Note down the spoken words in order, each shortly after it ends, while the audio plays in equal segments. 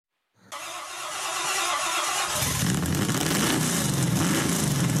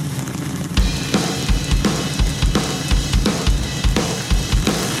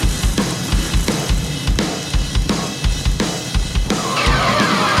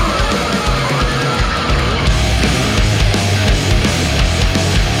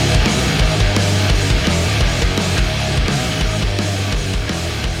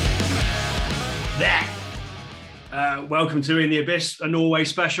welcome to In the Abyss, a Norway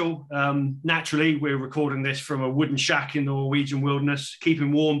special. Naturally, we're recording this from a wooden shack in the Norwegian wilderness,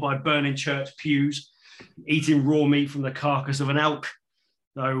 keeping warm by burning church pews, eating raw meat from the carcass of an elk.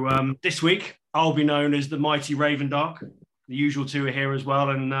 So this week, I'll be known as the mighty Raven Dark. The usual two are here as well,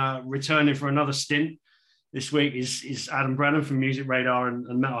 and returning for another stint this week is Adam Brennan from Music Radar and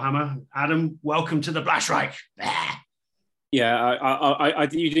Metal Hammer. Adam, welcome to the Blashreich. Yeah,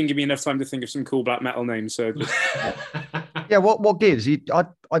 you didn't give me enough time to think of some cool black metal names. So, yeah, what gives? I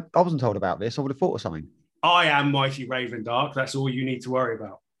wasn't told about this. I would have thought of something. I am Mighty Raven Dark. That's all you need to worry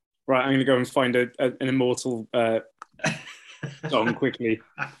about. Right, I'm going to go and find an immortal song quickly.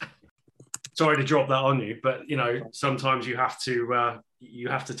 Sorry to drop that on you, but sometimes you have to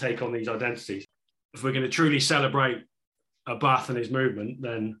take on these identities. If we're going to truly celebrate a Bath and his movement,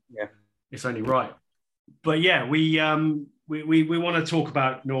 then it's only right. But yeah, we want to talk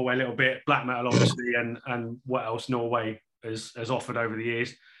about Norway a little bit, black metal obviously, and what else Norway has offered over the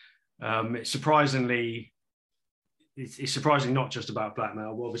years. It's surprising not just about black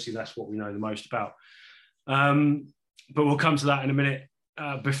metal, but obviously that's what we know the most about. But we'll come to that in a minute.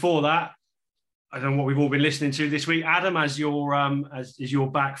 Before that, I don't know what we've all been listening to this week. Adam, as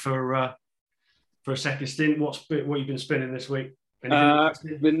you're back for a second stint, what you've been spinning this week?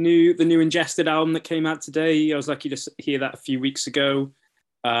 The new Ingested album that came out today. I was lucky to hear that a few weeks ago.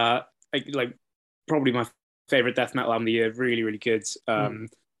 Probably my favorite death metal album of the year. Really, really good.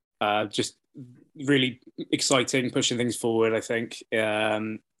 Just really exciting, pushing things forward, I think.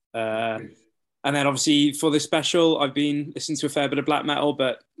 And then obviously for this special, I've been listening to a fair bit of black metal,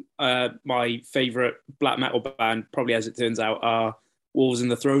 but my favorite black metal band, probably as it turns out, are Wolves in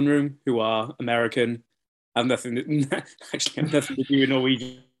the Throne Room, who are American. Have nothing to do with the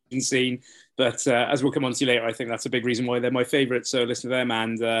Norwegian scene, but as we'll come on to later, I think that's a big reason why they're my favourite. So listen to them,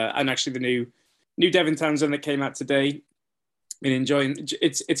 and actually the new Devin Townsend that came out today. Been enjoying.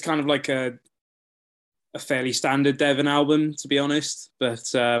 It's kind of like a fairly standard Devin album, to be honest,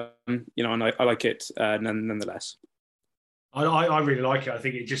 but and I like it nonetheless. I really like it. I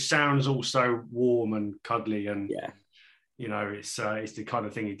think it just sounds also warm and cuddly, and it's the kind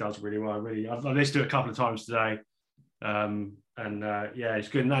of thing he does really well. I've listened to it a couple of times today, it's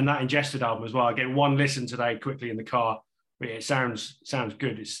good. And that Ingested album as well. I get one listen today quickly in the car, but it sounds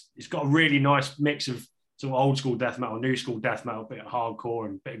good. It's got a really nice mix of sort of old school death metal, new school death metal, bit of hardcore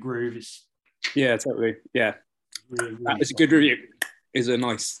and bit of groove. Yeah, totally. Yeah, really it's a good review. Is a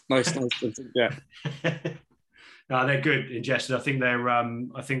nice. Yeah. No, they're good. Ingested. I think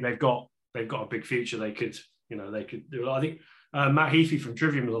they've got a big future. They could do it. I think Matt Heafy from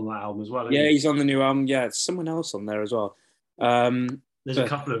Trivium was on that album as well. Yeah, he's on the new album. Yeah, there's someone else on there as well. There's a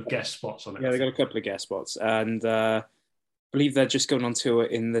couple of guest spots on it. Yeah, they got a couple of guest spots, and I believe they're just going on tour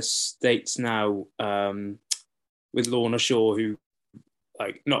in the States now with Lorna Shore, who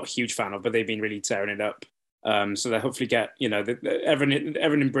not a huge fan of, but they've been really tearing it up. So they hopefully get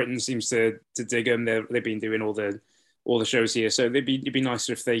everyone in Britain seems to dig them. They've been doing all the shows here, so it'd be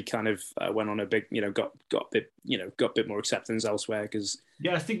nicer if they kind of went on a big, got a bit more acceptance elsewhere. Because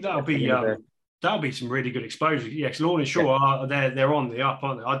I think that'll be some really good exposure. Yeah, because Lorna Shore they're on the up,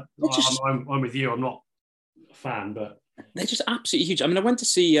 aren't they? I'm with you. I'm not a fan, but they're just absolutely huge. I mean, I went to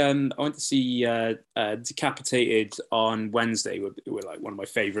see Decapitated on Wednesday. Who were like one of my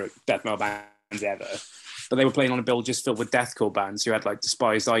favorite death metal bands ever. But they were playing on a bill just filled with deathcore bands who had like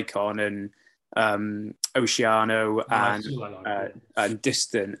Despised Icon and Oceano and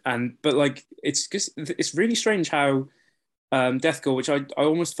Distant, but it's really strange how deathcore, which I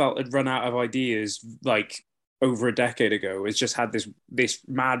almost felt had run out of ideas like over a decade ago, has just had this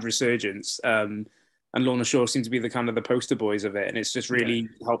mad resurgence. And Lorna Shore seems to be the kind of the poster boys of it, and it's just really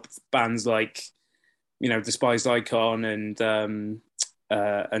helped bands like Despised Icon and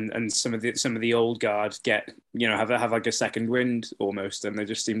some of the old guard get have like a second wind almost, and they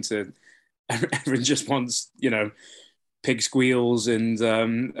just seem to. Everyone just wants, pig squeals and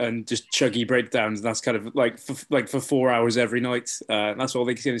just chuggy breakdowns. And that's kind of like for 4 hours every night. That's all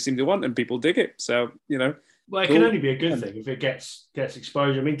they seem to want, and people dig it. So, Well, it can only be a good thing if it gets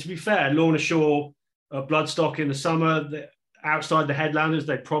exposure. I mean, to be fair, Lorna Shore, Bloodstock in the summer, outside the headliners,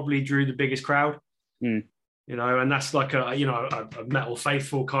 they probably drew the biggest crowd. Mm. And that's like a metal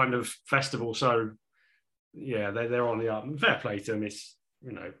faithful kind of festival. So, yeah, they're on the up. Fair play to them. It's,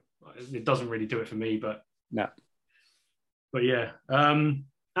 it doesn't really do it for me, but no. But yeah, and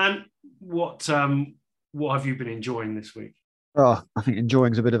what have you been enjoying this week? Oh, I think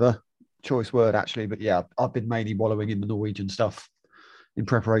enjoying is a bit of a choice word actually, but yeah, I've been mainly wallowing in the Norwegian stuff in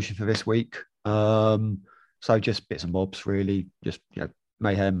preparation for this week. So just bits and bobs, really. Just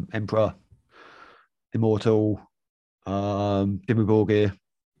Mayhem, Emperor, Immortal, Dimmu Borgir,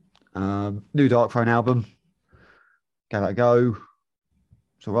 new Dark Throne album. Gave that a go.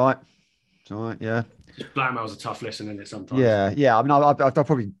 It's all right. It's all right. Yeah. Just Blackmail's a tough listen, isn't it? Sometimes. Yeah. I mean, I've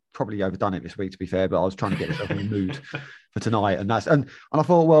probably overdone it this week, to be fair, but I was trying to get myself in the mood for tonight, and I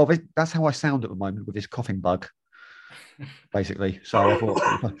thought, well, that's how I sound at the moment with this coughing bug, basically. So I thought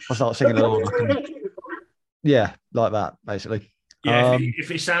if I start singing along, yeah, like that, basically. Yeah,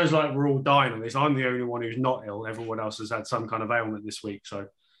 if it sounds like we're all dying on this, I'm the only one who's not ill. Everyone else has had some kind of ailment this week. So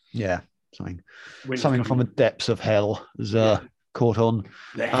yeah, something from the depths of hell has caught on.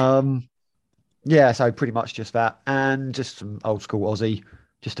 Yeah, so pretty much just that, and just some old school Aussie,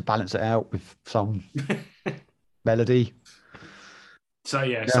 just to balance it out with some melody.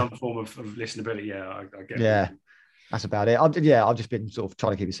 So some form of listenability. Yeah, I get it. Yeah, that's about it. I've just been sort of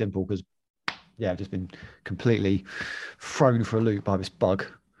trying to keep it simple because I've just been completely thrown for a loop by this bug,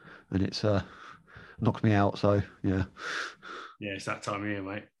 and it's knocked me out. So yeah, it's that time of year,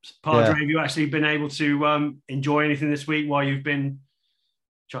 mate. Padre, have you actually been able to enjoy anything this week while you've been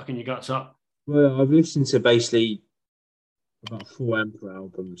chucking your guts up? Well, I've listened to basically about 4 Emperor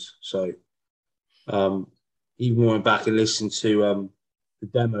albums, so even went back and listened to the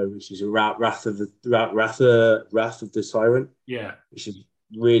demo, which is a Wrath of the Tyrant. Yeah, which is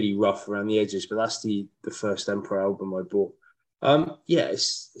really rough around the edges, but that's the first Emperor album I bought.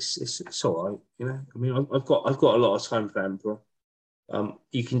 It's all right, you know. I mean, I've got a lot of time for Emperor.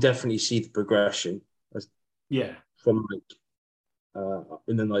 You can definitely see the progression. From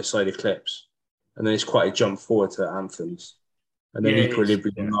in the Night Side Eclipse, and then it's quite a jump forward to Anthems, and then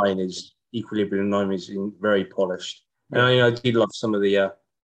Equilibrium 9 is very polished. And I do love some of the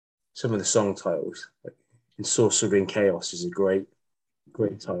song titles. Like In Sorcery and Chaos is a great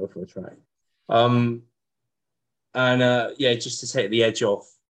title for a track. Just to take the edge off,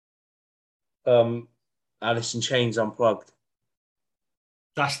 Alice in Chains Unplugged.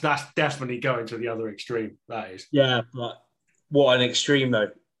 That's definitely going to the other extreme. That is. Yeah, but what an extreme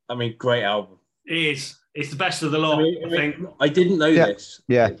though. I mean, great album. It is. It's the best of the lot. I think. I didn't know this.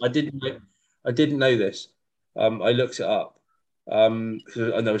 Yeah. I didn't know this. I looked it up. And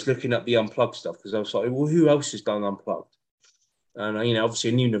I was looking up the Unplugged stuff because I was like, well, who else has done Unplugged? And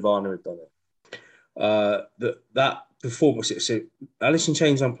obviously I knew Nirvana had done it. That performance, so Alice in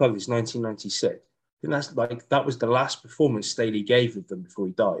Chains Unplugged is 1996. And that was the last performance Staley gave of them before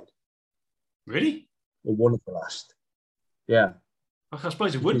he died. Really? Or one of the last. Yeah. I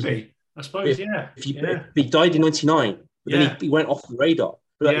suppose it would be. I suppose, He died in 99, but then he went off the radar.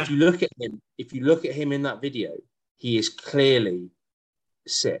 But if you look at him in that video, he is clearly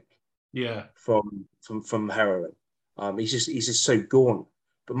sick. Yeah. From heroin. He's just so gaunt.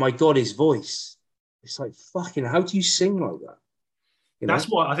 But my God, his voice. It's like, fucking, how do you sing like that? That's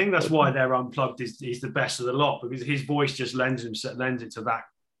why their Unplugged is the best of the lot, because his voice just lends it to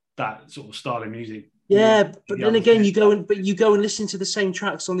that sort of style of music. Yeah, but then again, you go and listen to the same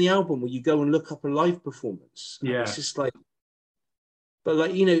tracks on the album, or you go and look up a live performance. Yeah, it's just like, but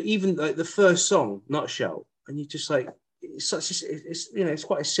like even like the first song, Nutshell, and you just like it's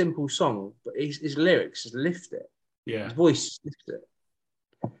quite a simple song, but his lyrics just lift it. Yeah, his voice lifts it.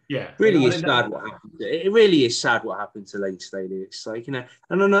 Yeah, really is sad what happened. It really is sad what happened to Lane Staley. It's like and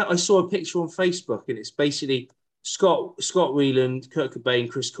I saw a picture on Facebook, and it's basically Scott Weiland, Kurt Cobain,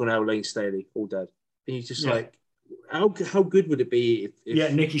 Chris Cornell, Lane Staley, all dead. And you're just like, how good would it be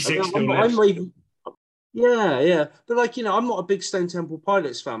if Nikki Sixx still lives? But like I'm not a big Stone Temple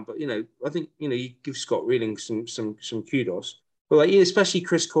Pilots fan, but I think you give Scott Weiland some kudos. But like especially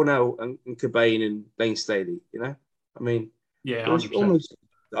Chris Cornell and Cobain and Lane Staley, I mean, almost.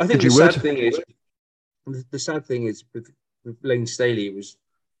 I think the sad thing is with Lane Staley, it was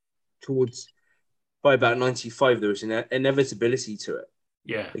by about 95 there was an inevitability to it.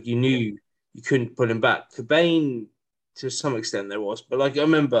 Yeah, like you knew you couldn't put him back. Cobain, to some extent, there was, but like I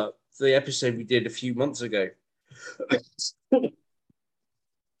remember the episode we did a few months ago.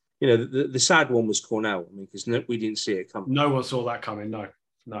 The sad one was Cornell. I mean, because we didn't see it coming. No one saw that coming. No.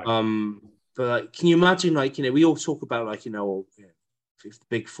 But like, can you imagine? Like, we all talk about like if the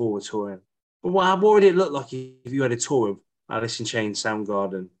Big Four were touring, but what would it look like if you had a tour of Alice in Chains,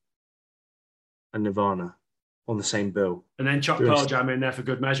 Soundgarden, and Nirvana on the same bill, and then chuck Pearl Jam in there for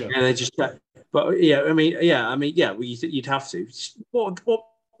good measure? And they just, but you'd have to. What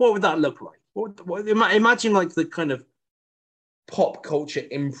would that look like? Imagine like the kind of pop culture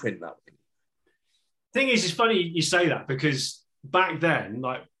imprint that would be. Thing is, it's funny you say that, because back then,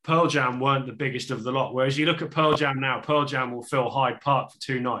 like, Pearl Jam weren't the biggest of the lot. Whereas you look at Pearl Jam now, Pearl Jam will fill Hyde Park for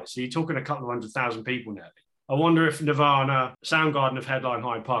 2 nights. So you're talking a couple of 100,000 people nearly. I wonder if Nirvana, Soundgarden have headlined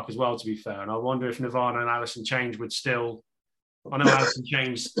Hyde Park as well, to be fair. And I wonder if Nirvana and Alice in Chains would still, I know Alice in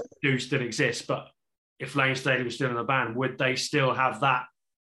Chains do still exist, but if Lane Staley was still in the band, would they still have that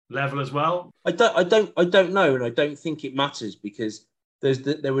level as well? I don't know, and I don't think it matters because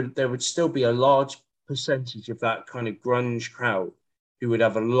there would still be a large percentage of that kind of grunge crowd who would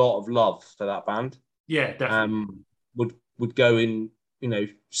have a lot of love for that band. Yeah, definitely. Would go in,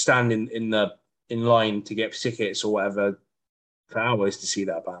 stand in line to get tickets or whatever for hours to see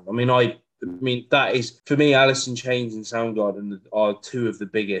that band. I mean, that is, for me, Alice in Chains and Soundgarden are two of the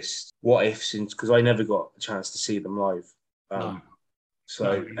biggest what ifs, because I never got a chance to see them live. No.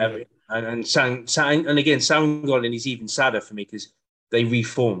 So, and again, Soundgarden is even sadder for me because they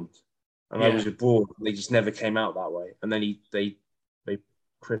reformed, and I was abroad, and they just never came out that way. And then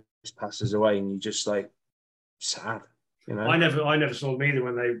Chris passes away, and you just like sad. I never saw them either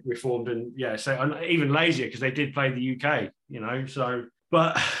when they reformed, and so even lazier because they did play the UK, So,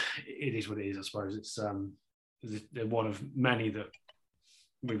 but it is what it is. I suppose it's they're one of many that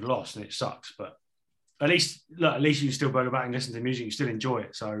we've lost, and it sucks. But at least you still go back and listen to music. You still enjoy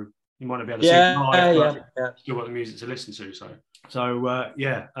it, so you might not be able to see it live, but still got the music to listen to. So what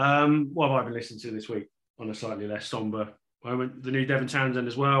have I been listening to this week on a slightly less somber moment? The new Devin Townsend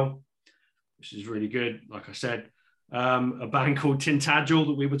as well, which is really good. Like I said. A band called Tintagel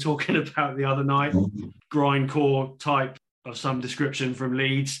that we were talking about the other night, grindcore type of some description from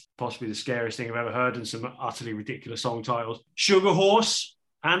Leeds, possibly the scariest thing I've ever heard, and some utterly ridiculous song titles. Sugar Horse,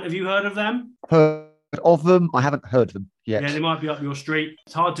 Ant, have you heard of them? Heard of them? I haven't heard them yet. Yeah, they might be up your street.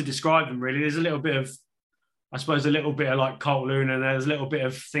 It's hard to describe them really. There's a little bit of like Cult Luna, and there's a little bit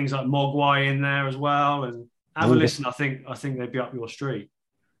of things like Mogwai in there as well. And have a listen. I think they'd be up your street.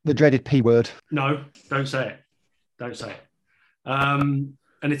 The dreaded P word. No, don't say it. Don't say it. An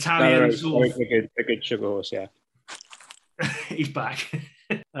Italian a good Sugar Horse, yeah. He's back.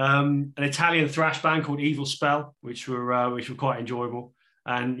 An Italian thrash band called Evil Spell, which were quite enjoyable.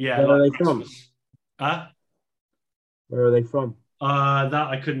 And where are they from? Where are they from? That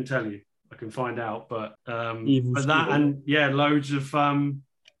I couldn't tell you. I can find out, but that and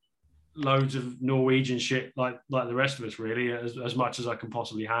loads of Norwegian shit like the rest of us, really, as much as I can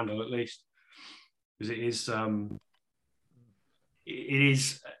possibly handle, at least, because it is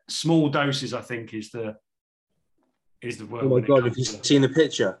small doses. I think is the word. Oh my god! Have you seen the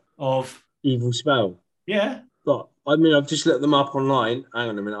picture of Evil Spell? Yeah. But I mean, I've just looked them up online. Hang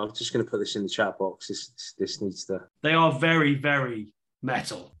on a minute. I'm just going to put this in the chat box. This needs to. They are very, very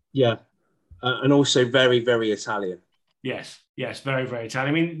metal. Yeah, and also very, very Italian. Yes, very, very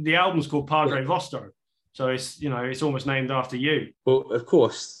Italian. I mean, the album's called Padre Vostro, so it's almost named after you. Well, of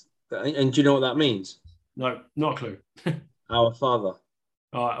course. And do you know what that means? No, not a clue. Our Father.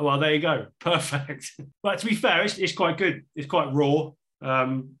 All right, well, there you go. Perfect. But to be fair, it's quite good. It's quite raw,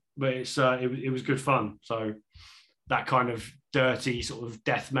 but it was good fun. So that kind of dirty sort of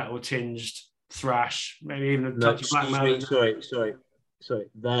death metal tinged thrash, maybe even a touch of black metal. Sorry.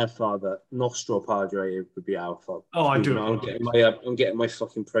 Their Father, Nostro Padre would be our Father. Oh, I do. I'm getting my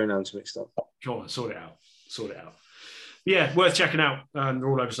fucking pronouns mixed up. Come on, sort it out. Yeah, worth checking out. They're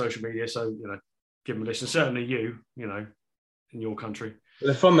all over social media, so give them a listen. Certainly you, in your country.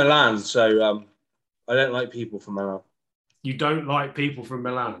 They're from Milan, so I don't like people from Milan. You don't like people from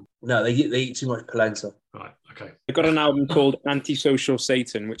Milan? No, they eat too much polenta. Right, okay. They got an album called Antisocial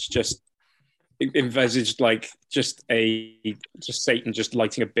Satan, which just envisaged like just Satan just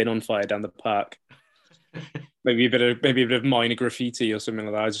lighting a bin on fire down the park. maybe a bit of minor graffiti or something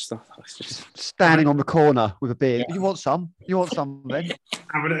like that. I just thought it's just standing on the corner with a beer. Yeah. You want some then?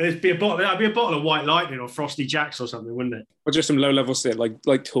 That'd be a bottle of White Lightning or Frosty Jacks or something, wouldn't it? Or just some low level shit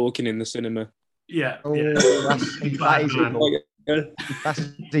like talking in the cinema. Yeah. That is evil. That's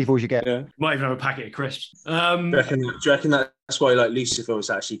as evil as you get. Yeah. Might even have a packet of crisps. Do you reckon that's why Lucifer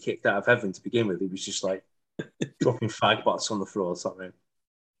was actually kicked out of heaven to begin with? He was just like dropping fag butts on the floor or something.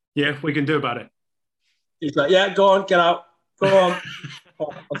 Yeah, we can do about it. He's like, yeah, go on, get out. Go on.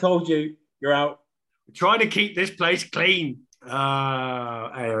 I told you, you're out. We're trying to keep this place clean.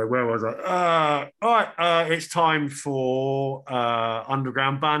 Anyway, where was I? All right, it's time for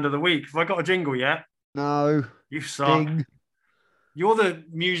Underground Band of the Week. Have I got a jingle yet? No. You suck. Ding. You're the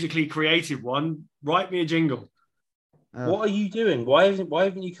musically creative one. Write me a jingle. What are you doing? Why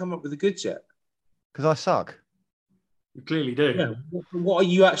haven't you come up with a good yet? Because I suck. You clearly do. Yeah. What are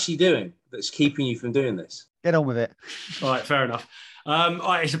you actually doing that's keeping you from doing this? Get on with it. All right, fair enough. All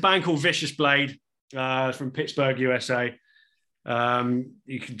right, it's a band called Vicious Blade from Pittsburgh, USA.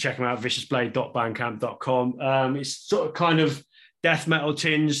 You can check them out, viciousblade.bandcamp.com. It's sort of kind of death metal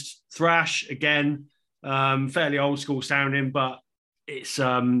tinged thrash again. fairly old school sounding, but it's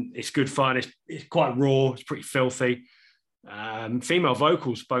good fun. It's quite raw. It's pretty filthy. Female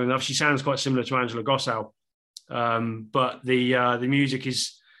vocals, funny enough, she sounds quite similar to Angela Gossow, but the music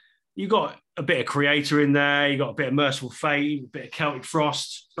is, you got a bit of Creator in there, you got a bit of Merciful Fate, a bit of Celtic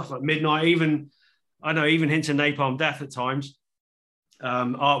Frost, stuff like Midnight, even hints of Napalm Death at times.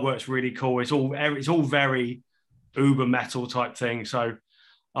 Artwork's really cool. It's all very uber metal type thing. So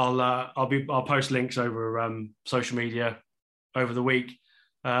I'll post links over social media over the week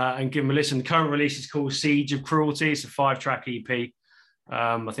and give them a listen. The current release is called Siege of Cruelty. It's a 5-track EP.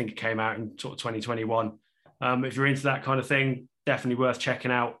 I think it came out in sort of 2021. If you're into that kind of thing, definitely worth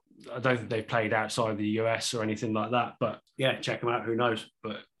checking out. I don't think they've played outside the US or anything like that, but yeah, check them out. Who knows?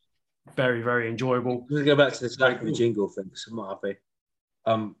 But very, very enjoyable. I'm going to go back to this lack of a jingle thing, because I'm not happy.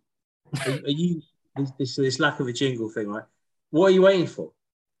 Are you this lack of a jingle thing, right? What are you waiting for?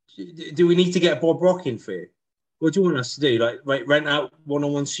 Do we need to get Bob Rock in for you? What do you want us to do? Like rent out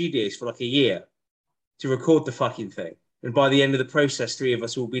one-on-one studios for like a year to record the fucking thing, and by the end of the process, 3 of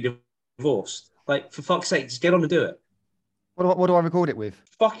us will be divorced. Like, for fuck's sake, just get on and do it. What do I record it with?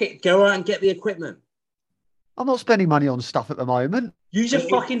 Fuck it, go out and get the equipment. I'm not spending money on stuff at the moment. Use your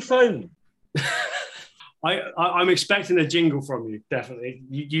fucking phone. I'm expecting a jingle from you, definitely.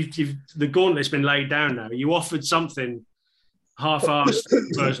 You've the gauntlet's been laid down now. You offered something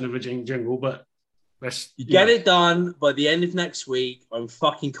half-assed version of a jingle, but you get it done by the end of next week. I'm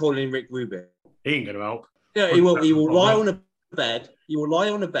fucking calling Rick Rubin. He ain't gonna help. Yeah, he will lie on a bed. He will lie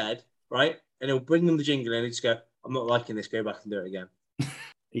on a bed, right? And he'll bring them the jingle and he'll just go, I'm not liking this, go back and do it again.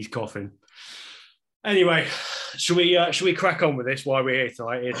 He's coughing. Anyway, should we crack on with this while we're here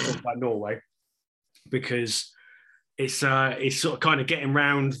tonight? Here to talk about Norway, because it's sort of kind of getting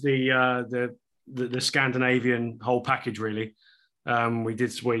round the Scandinavian whole package, really. We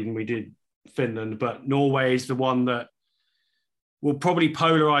did Sweden, we did Finland, but Norway is the one that will probably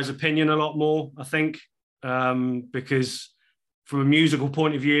polarize opinion a lot more, I think, because from a musical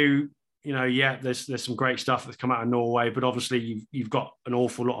point of view, you know, yeah, there's some great stuff that's come out of Norway, but obviously you've got an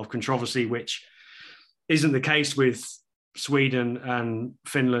awful lot of controversy, which isn't the case with Sweden and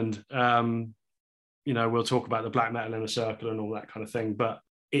Finland. You know, we'll talk about the black metal in a circle and all that kind of thing, but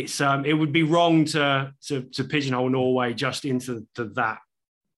it would be wrong to pigeonhole Norway just into that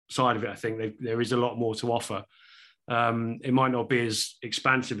side of it. I think there is a lot more to offer. It might not be as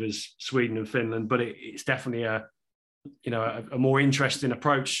expansive as Sweden and Finland, but it's definitely a more interesting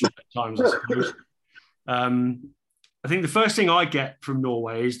approach at times, I suppose. I think the first thing I get from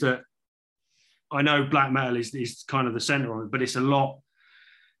Norway is that I know black metal is kind of the center of it, but it's a lot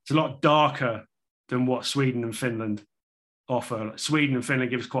darker than what Sweden and Finland offer. Like, Sweden and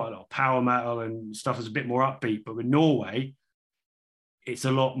Finland gives quite a lot of power metal and stuff that's a bit more upbeat, but with Norway, it's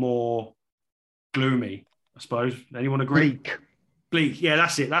a lot more gloomy, I suppose. Anyone agree? Bleak. Yeah,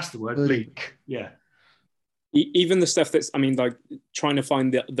 that's it. That's the word. Bleak. Yeah. Even the stuff that's, I mean, like trying to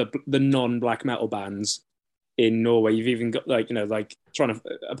find the non-black metal bands in Norway. You've even got like trying to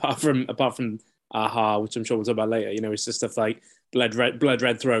apart from Aha, which I'm sure we'll talk about later. You know, it's just stuff like Blood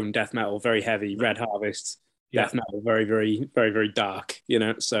Red Throne, death metal, very heavy. Red Harvest, death metal, very, very, very, very dark. You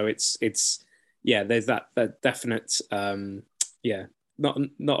know, so it's there's that definite not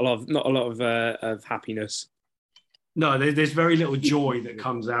a lot of happiness. No, there's very little joy that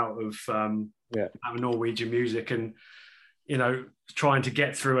comes out of Norwegian music, and you know, trying to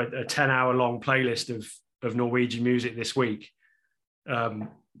get through a 10-hour long playlist of Norwegian music this week.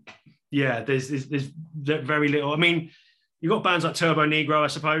 There's very little. I mean, you've got bands like Turbo Negro, I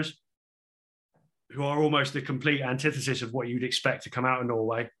suppose, who are almost the complete antithesis of what you'd expect to come out of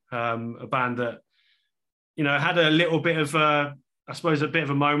Norway. A band that, you know, had a little bit of I suppose a bit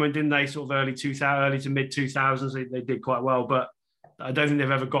of a moment, didn't they? Sort of early to mid 2000s, they did quite well, but I don't think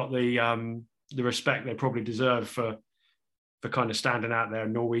they've ever got the respect they probably deserve for kind of standing out there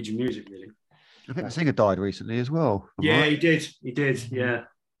in Norwegian music, really. I think the singer died recently as well. Yeah, right? He did.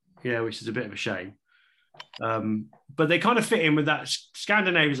 Yeah, which is a bit of a shame. But they kind of fit in with that.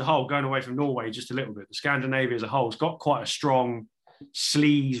 Scandinavia as a whole, going away from Norway just a little bit, Scandinavia as a whole has got quite a strong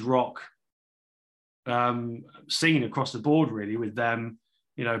sleaze rock scene across the board, really, with them.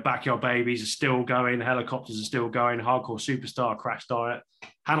 You know, Backyard Babies are still going, Helicopters are still going, Hardcore Superstar, Crash Diet,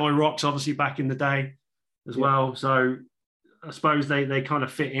 Hanoi Rocks, obviously back in the day as well. So I suppose they kind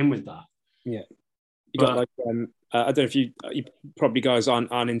of fit in with that. Yeah, got like I don't know if you probably guys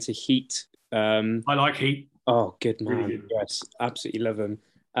aren't into Heat. I like Heat. Oh, good man. Really good. Yes, absolutely love them.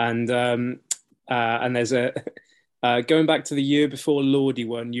 And there's a going back to the year before Lordi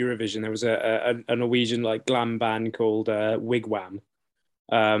won Eurovision, there was a Norwegian like glam band called Wigwam.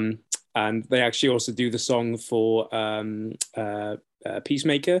 and they actually also do the song for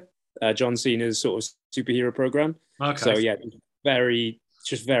Peacemaker, John Cena's sort of superhero program. Okay. So yeah, very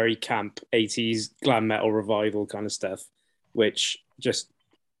camp 80s glam metal revival kind of stuff, which just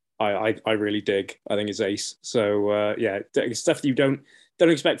I really dig. I think it's ace. So yeah, stuff that you don't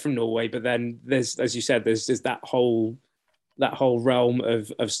expect from Norway, but then there's, as you said, there's that whole realm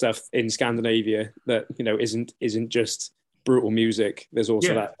of stuff in Scandinavia that, you know, isn't just brutal music. There's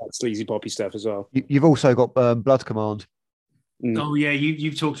also that sleazy poppy stuff as well. You've also got Blood Command. Oh yeah,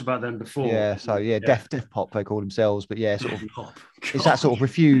 you've talked about them before. Yeah, so death pop they call themselves, but yeah, sort of pop. It's that sort of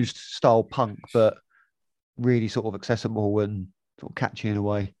refused style punk, but really sort of accessible and sort of catchy in a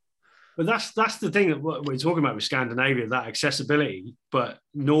way. But that's the thing that we're talking about with Scandinavia, that accessibility. But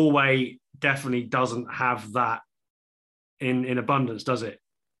Norway definitely doesn't have that in abundance, does it?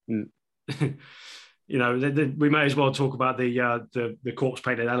 Mm. You know, we may as well talk about the corpse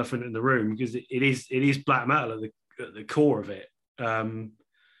painted elephant in the room, because it is black metal at the core of it. And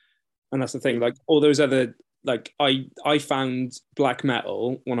that's the thing. Like all those other, like I found black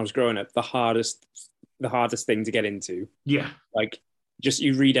metal when I was growing up the hardest thing to get into. Yeah, like just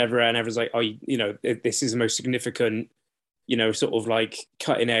you read everywhere and everyone's like, oh, you know, this is the most significant, you know, sort of like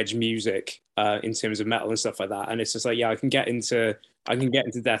cutting edge music in terms of metal and stuff like that. And it's just like, yeah, I can get into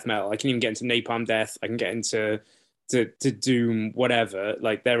death metal. I can even get into Napalm Death. I can get into Doom, whatever.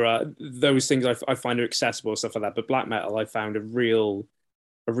 Like there are those things I find are accessible, stuff like that. But black metal, I found a real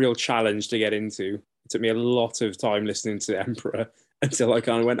challenge to get into. It took me a lot of time listening to Emperor until I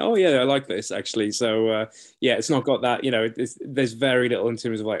kind of went, oh yeah, I like this actually. So yeah, it's not got that, you know, there's very little in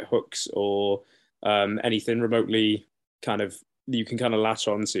terms of like hooks or anything remotely kind of you can kind of latch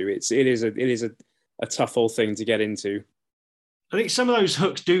onto. It is a tough old thing to get into. I think some of those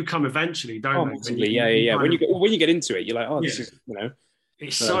hooks do come eventually, don't they? Yeah. When you get into it, you're like, oh, this is, you know.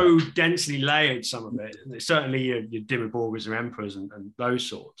 It's so densely layered, some of it. It's certainly your Dimmu Borgirs or Emperors and those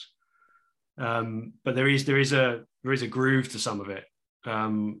sorts. But there is a groove to some of it.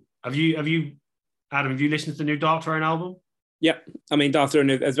 Have you Adam, have you listened to the new Dark Throne album? Yeah, I mean Dark Throne,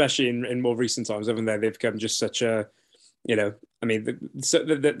 especially in more recent times, haven't they? They've become just such a, you know, I mean, there's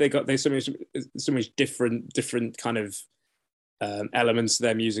so much different kind of elements to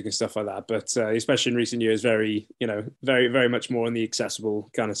their music and stuff like that. But especially in recent years, very very much more on the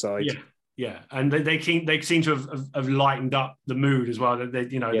accessible kind of side. Yeah, and they seem to have lightened up the mood as well. Their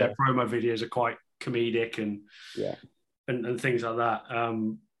promo videos are quite comedic and things like that.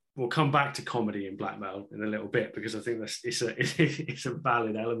 We'll come back to comedy in black metal in a little bit, because I think it's a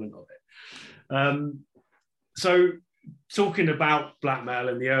valid element of it. So talking about black metal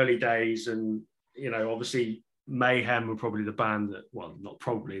in the early days, and you know, obviously Mayhem were probably the band that, well, not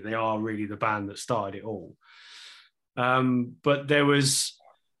probably, they are really the band that started it all. But there was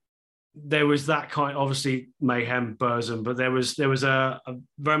that kind, obviously Mayhem, Burzum, but there was a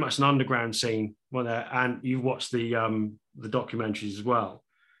very much an underground scene. And you watched the documentaries as well.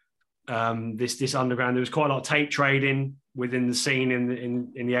 This underground, there was quite a lot of tape trading within the scene in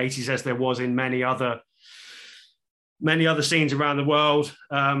the 80s, as there was in many other scenes around the world.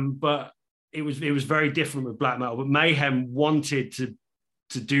 But it was very different with black metal. But Mayhem wanted to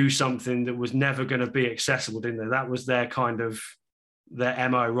do something that was never going to be accessible, didn't they? That was their kind of their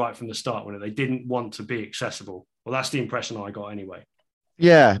MO right from the start, when they didn't want to be accessible. Well, that's the impression I got anyway.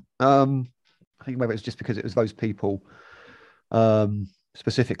 Yeah, I think maybe it's just because it was those people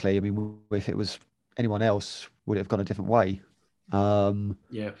specifically. I mean, if it was anyone else, would it have gone a different way?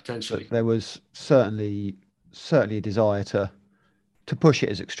 Yeah, potentially. There was certainly a desire to push it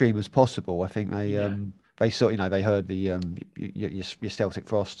as extreme as possible. I think they saw, you know, they heard the your Celtic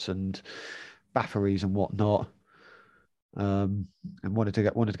Frosts and Bathories and whatnot, and wanted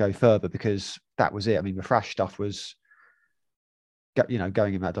to go further, because that was it. I mean, the thrash stuff was, you know,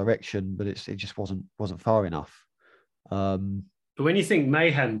 going in that direction, but it just wasn't far enough. But when you think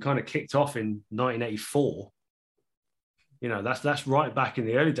Mayhem kind of kicked off in 1984, you know, that's right back in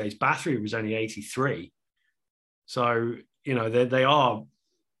the early days. Bathory was only 83, so you know they are.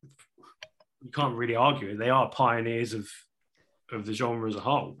 You can't really argue it. They are pioneers of the genre as a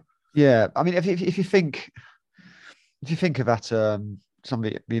whole. Yeah, I mean, if you think of that, some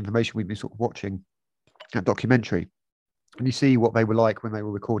of the information we've been sort of watching, that documentary, and you see what they were like when they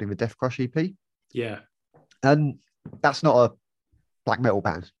were recording the Death Crush EP. Yeah, and that's not a black metal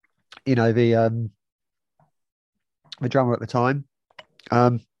band, you know. The drummer at the time,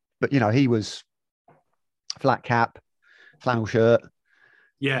 but you know, he was flat cap, flannel shirt.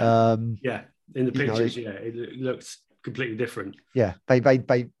 Yeah, in the pictures, you know, it looks completely different. Yeah,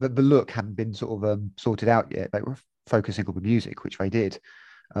 the look hadn't been sort of sorted out yet. They were focusing on the music, which they did.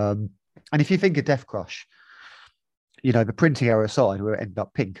 And if you think of Death Crush, you know, the printing error aside, where it ended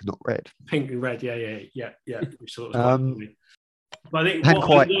up pink, not red. Pink and red, yeah. Which sort of but I think hadn't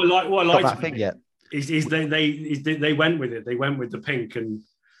quite what I got liked that thing yet. Is they went with it. They went with the pink and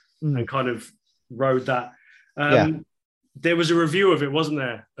kind of rode that. There was a review of it, wasn't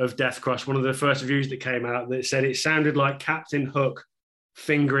there, of Death Crush? One of the first reviews that came out that said it sounded like Captain Hook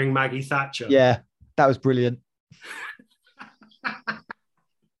fingering Maggie Thatcher. Yeah, that was brilliant. That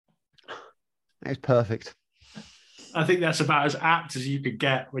was perfect. I think that's about as apt as you could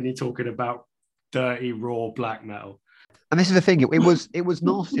get when you're talking about dirty, raw black metal. And this is the thing, it was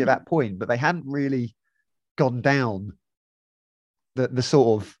nasty at that point, but they hadn't really gone down the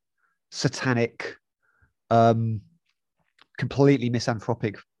sort of satanic, completely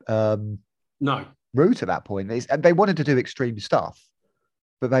misanthropic route at that point. They wanted to do extreme stuff,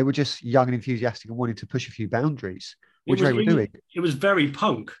 but they were just young and enthusiastic and wanted to push a few boundaries, which they were doing. It was very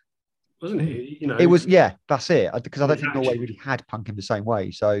punk, wasn't it? You know, it was. Yeah, that's it. Because I don't think Norway really had punk in the same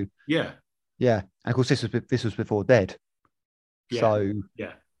way. So yeah. And of course, this was before Dead. Yeah. So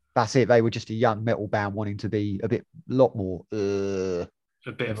that's it. They were just a young metal band wanting to be a lot more a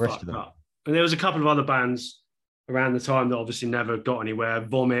bit of fucked up. And there was a couple of other bands around the time that obviously never got anywhere.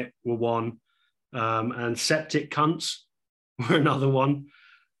 Vomit were one, and Septic Cunts were another one.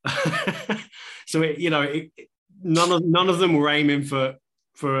 So none of them were aiming for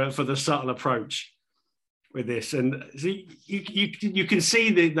the subtle approach with this, and you can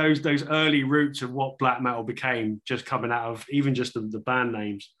see those early roots of what black metal became just coming out of even just the band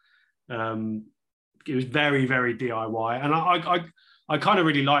names. It was very, very DIY, and I kind of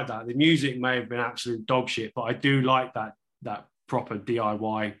really like that. The music may have been absolute dog shit, but I do like that proper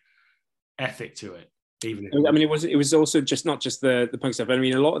DIY ethic to it. It was also just not just the punk stuff. But I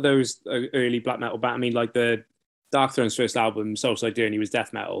mean, a lot of those early black metal bands. I mean, like the Dark Throne's first album, Soulside Journey, was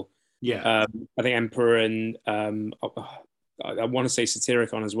death metal. Yeah, I think Emperor and I want to say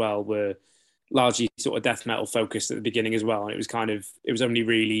Satyricon as well were largely sort of death metal focused at the beginning as well. And it was only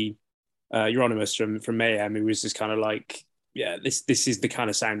really Euronymous from Mayhem who was just kind of like, yeah, this is the kind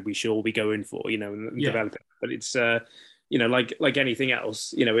of sound we should all be going for, and developing. But it's like anything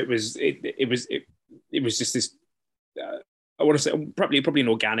else, it was just this. I want to say probably an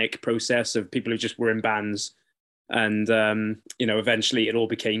organic process of people who just were in bands. And eventually it all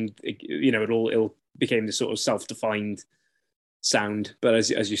became, it all became this sort of self-defined sound. But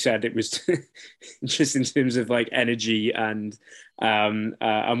as you said, it was just in terms of like energy and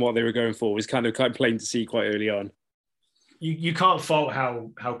what they were going for was kind of quite plain to see quite early on. You can't fault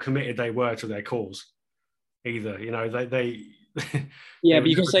how committed they were to their cause either. They yeah, but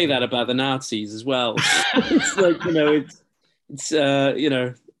you can say that about the Nazis as well. It's like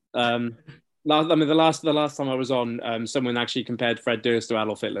the last time I was on, someone actually compared Fred Durst to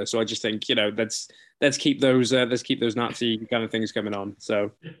Adolf Hitler. So I just think, let's keep those Nazi kind of things coming on.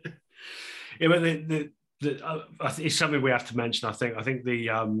 So yeah, but it's something we have to mention. I think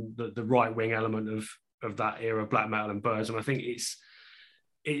the right wing element of that era, black metal and Birds, and I think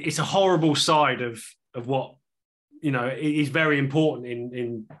it's a horrible side of what is very important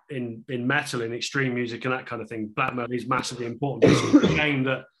in metal, in extreme music and that kind of thing. Black metal is massively important. It's a game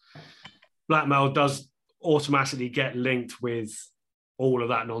that black metal does automatically get linked with all of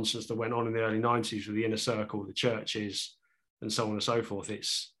that nonsense that went on in the early 90s with the inner circle, the churches, and so on and so forth.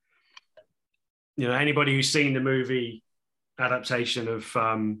 It's, anybody who's seen the movie adaptation of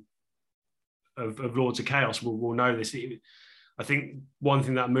Lords of Chaos will know this. I think one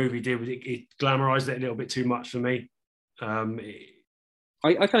thing that movie did was it glamorized it a little bit too much for me. I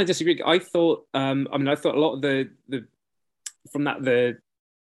kind of disagree. I thought a lot of the from that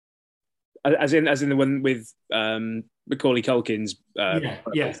as in the one with Macaulay Culkin's. I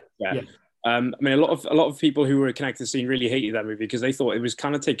mean, a lot of people who were connected to the scene really hated that movie because they thought it was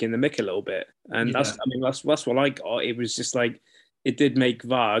kind of taking the mick a little bit, and that's what I got. It was just like it did make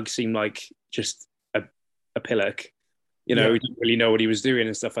Varg seem like just a pillock, who didn't really know what he was doing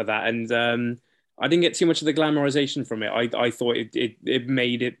and stuff like that. And I didn't get too much of the glamorization from it. I thought it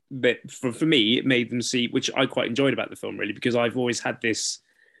made it for me. It made them see, which I quite enjoyed about the film, really, because I've always had this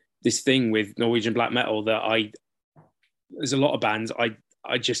thing with Norwegian black metal that there's a lot of bands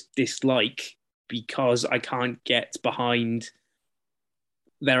I just dislike because I can't get behind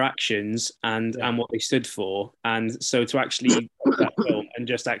their actions and what they stood for. And so to actually watch that film and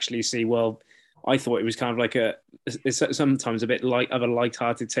just actually see, well, I thought it was kind of like it's sometimes a bit of a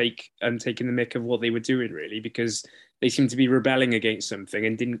light-hearted take and taking the mick of what they were doing, really, because they seemed to be rebelling against something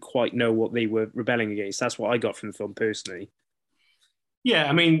and didn't quite know what they were rebelling against. That's what I got from the film personally. Yeah,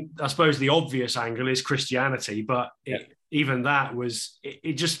 I mean, I suppose the obvious angle is Christianity, but even that was,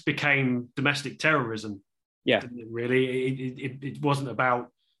 it just became domestic terrorism. Yeah. Really, it wasn't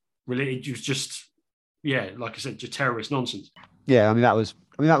about really, it was just, like I said, just terrorist nonsense. Yeah, I mean that was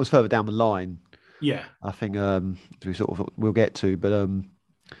further down the line. Yeah, I think we sort of we'll get to, but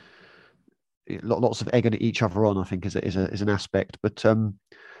lots of egging each other on, I think, is an aspect. But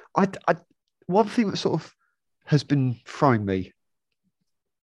I one thing that sort of has been throwing me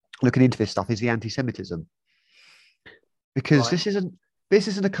looking into this stuff is the anti-Semitism, because this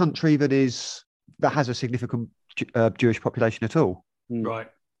isn't a country that has a significant Jewish population at all. Right.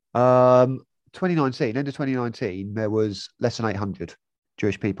 2019, end of 2019, there was less than 800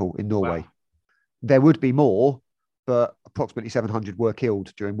 Jewish people in Norway. Wow. There would be more, but approximately 700 were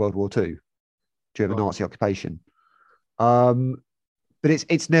killed during World War II, during the Nazi occupation. But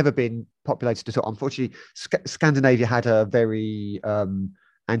it's never been populated at all. Unfortunately, Scandinavia had a very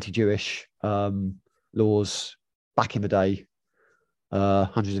anti-Jewish laws back in the day,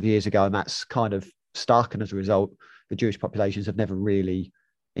 hundreds of years ago, and that's kind of stuck. And as a result, the Jewish populations have never really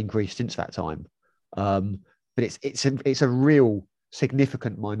increased since that time. But it's a real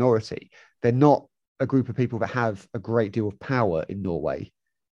significant minority. They're not a group of people that have a great deal of power in Norway.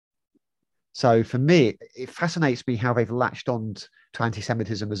 So for me, it fascinates me how they've latched on to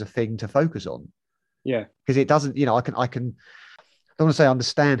anti-Semitism as a thing to focus on. Yeah, because it doesn't. I don't want to say I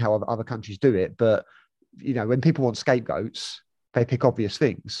understand how other countries do it, but when people want scapegoats, they pick obvious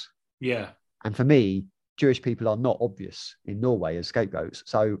things. Yeah, and for me, Jewish people are not obvious in Norway as scapegoats.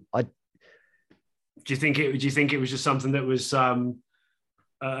 So do you think it was just something that was an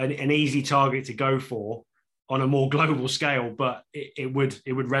easy target to go for on a more global scale, but it would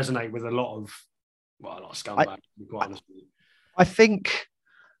resonate with a lot of scumbags, to be quite honest with you. I think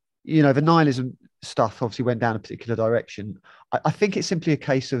the nihilism stuff obviously went down a particular direction. I think it's simply a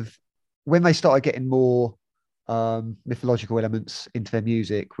case of when they started getting more mythological elements into their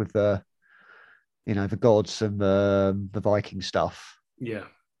music with the gods and the Viking stuff. Yeah.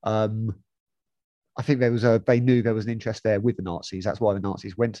 I think they knew there was an interest there with the Nazis. That's why the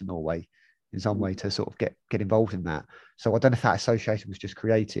Nazis went to Norway in some way to sort of get involved in that. So I don't know if that association was just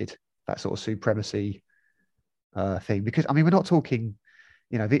created, that sort of supremacy thing. Because I mean, we're not talking,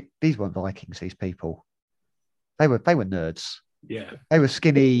 these weren't Vikings. These people, they were nerds. Yeah, they were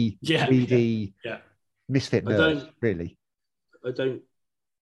skinny, weedy, misfit nerds. I don't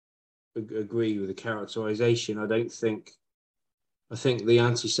agree with the characterization. I think the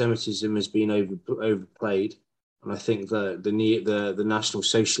anti-Semitism has been overplayed, and I think the National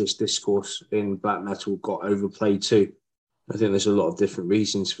Socialist discourse in black metal got overplayed too. I think there's a lot of different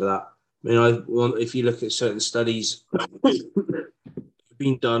reasons for that. I mean, if you look at certain studies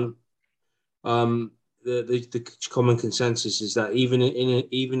being done, the common consensus is that even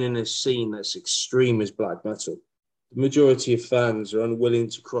in a scene that's extreme as black metal, the majority of fans are unwilling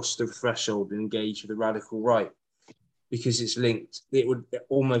to cross the threshold and engage with the radical right, because it's linked. It would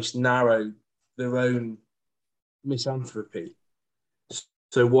almost narrow their own misanthropy.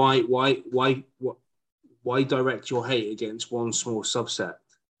 So why direct your hate against one small subset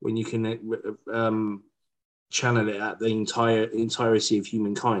when you can channel it at the entirety of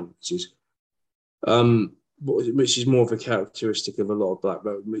humankind, which is more of a characteristic of a lot of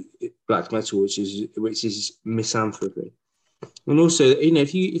black metal, which is misanthropy. And also,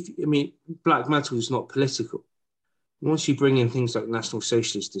 black metal is not political. Once you bring in things like National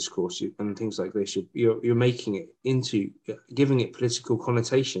Socialist discourse and things like this, you're making it into giving it political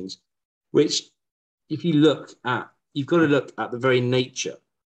connotations, which, if you look at, you've got to look at the very nature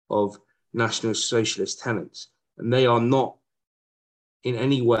of National Socialist tenets, and they are not in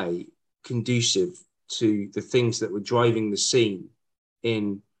any way conducive to the things that were driving the scene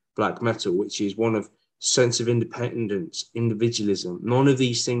in black metal, which is one of sense of independence, individualism. None of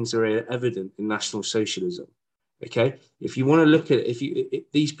these things are evident in National Socialism. Okay, if you want to look at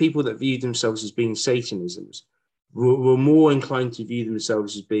these people that viewed themselves as being Satanisms were more inclined to view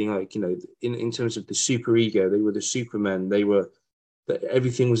themselves as being like, in terms of the superego, they were the supermen. That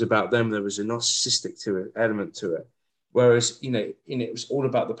everything was about them. There was a narcissistic element to it. Whereas, it was all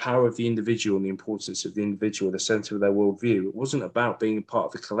about the power of the individual and the importance of the individual, the center of their worldview. It wasn't about being a part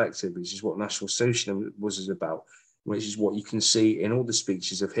of the collective, which is what National Socialism was about, which is what you can see in all the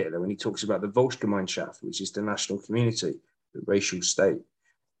speeches of Hitler when he talks about the Volksgemeinschaft, which is the national community, the racial state.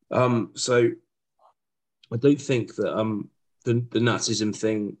 So I don't think that the Nazism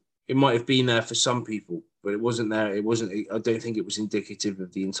thing, it might have been there for some people, but it wasn't there. I don't think it was indicative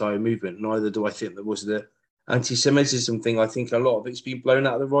of the entire movement. Neither do I think there was the anti-Semitism thing. I think a lot of it's been blown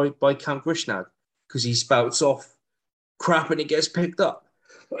out of the right by Count Grishnav, because he spouts off crap and it gets picked up.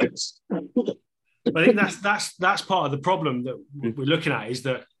 I think that's part of the problem that we're looking at, is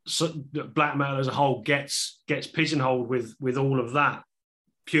that black metal as a whole gets pigeonholed with all of that,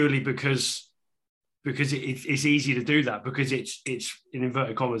 purely because it's easy to do that, because it's in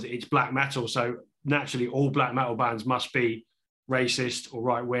inverted commas, it's black metal. So naturally all black metal bands must be racist or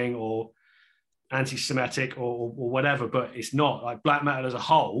right wing or anti-Semitic or whatever, but it's not. Like, black metal as a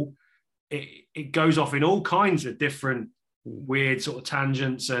whole, it goes off in all kinds of different weird sort of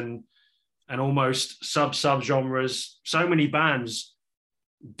tangents and almost sub genres. So many bands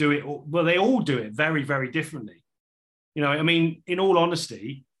do it. Well, they all do it very, very differently. You know, I mean, in all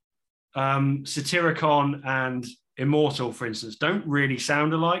honesty, Satyricon and Immortal, for instance, don't really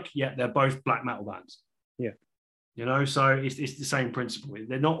sound alike, yet they're both black metal bands. Yeah. You know, so it's the same principle.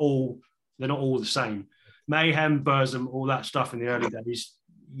 They're not all the same. Mayhem, Burzum, all that stuff in the early days,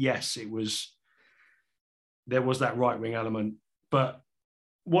 yes, there was that right-wing element. But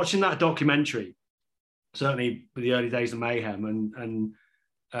watching that documentary, certainly for the early days of Mayhem, and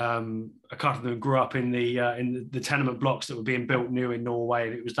a couple of them grew up in the tenement blocks that were being built new in Norway,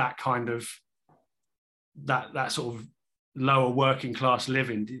 and it was that kind of that sort of lower working class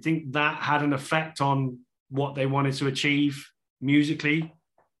living. Do you think that had an effect on what they wanted to achieve musically?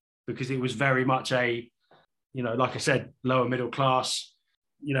 Because it was very much a, you know, like I said, lower middle class,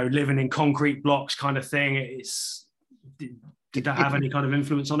 you know, living in concrete blocks kind of thing. Did that have any kind of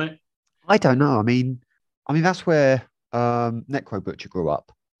influence on it? I don't know. I mean, that's where Necro Butcher grew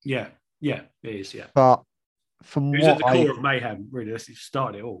up. Yeah, it is. Yeah, but from it was at the core of Mayhem, really. That's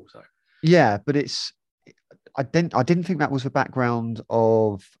started it all. So yeah, but I didn't think that was the background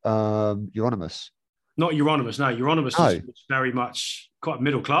of Euronymous. Not Euronymous. No, Euronymous was very much quite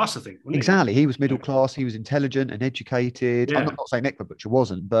middle class, I think. Exactly. He was middle class. He was intelligent and educated. Yeah. I'm not saying Necro Butcher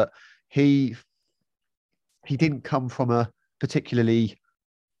wasn't, but he didn't come from a particularly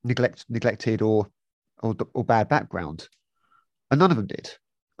neglected or bad background, and none of them did.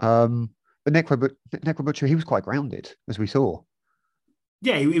 But Necro Butcher, he was quite grounded, as we saw.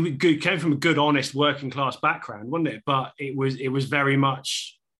 Yeah, it came from a good, honest, working class background, wasn't it? But it was very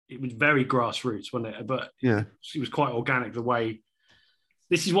much, it was very grassroots, wasn't it? But yeah, it was quite organic. The way,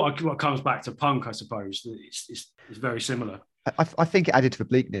 this is what comes back to punk, I suppose. It's very similar. I think it added to the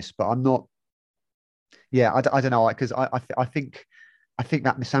bleakness, but I'm not. Yeah, I don't know, because I think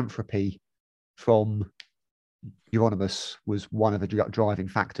that misanthropy from Euronymous was one of the driving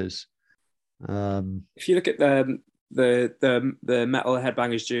factors. If you look at the Metal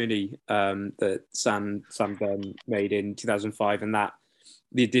Headbangers Journey that Sam Dunn made in 2005, and that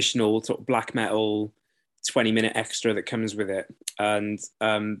the additional sort of black metal 20-minute extra that comes with it, and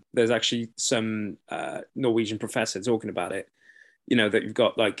there's actually some Norwegian professor talking about it. You know, that you've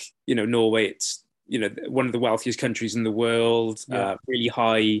got, like, you know, Norway, it's, you know, one of the wealthiest countries in the world, really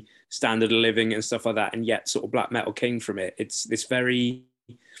high standard of living and stuff like that, and yet sort of black metal came from it. It's this very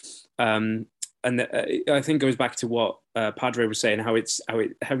and I think it goes back to what Padre was saying, how it's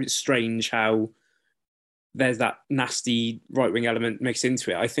strange how there's that nasty right-wing element mixed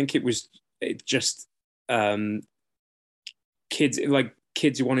into it. I think it just kids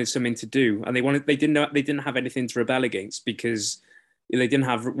who wanted something to do, and they didn't have anything to rebel against, because they didn't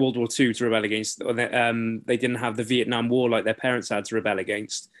have World War II to rebel against, or they didn't have the Vietnam War like their parents had to rebel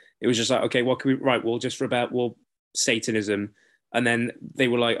against. It was just like, okay, what can we, right, we'll just rebel, well, Satanism. And then they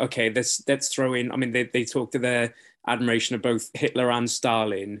were like, okay, let's throw in, I mean, they talked to their admiration of both Hitler and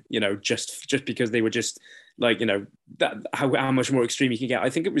Stalin, you know, just because they were just like, you know, that how much more extreme you can get. I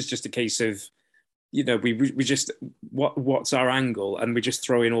think it was just a case of, you know, we just, what's our angle? And we just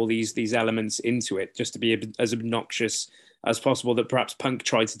throw in all these elements into it just to be as obnoxious as possible that perhaps punk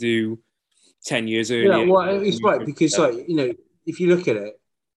tried to do 10 years earlier. Yeah, well, it's right, because, like, you know, if you look at it,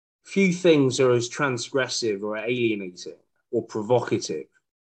 few things are as transgressive or alienating or provocative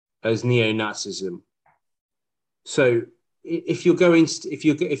as neo-Nazism. So if you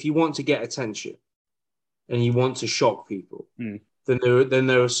want to get attention and you want to shock people, then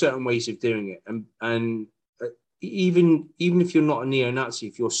there are certain ways of doing it. And even if you're not a neo-Nazi,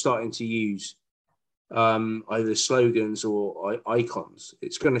 if you're starting to use either slogans or icons,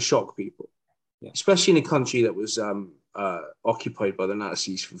 it's going to shock people, especially in a country that was occupied by the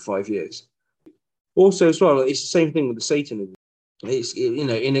Nazis for 5 years. Also, as well, it's the same thing with the Satanism. It's, you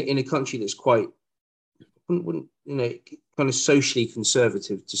know, in a country that's quite, you know, kind of socially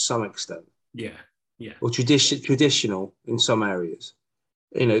conservative to some extent. Yeah. Or traditional in some areas.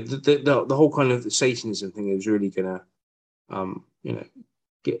 You know, the whole kind of the Satanism thing is really gonna, you know,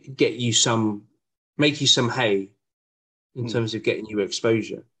 make you some hay in terms of getting you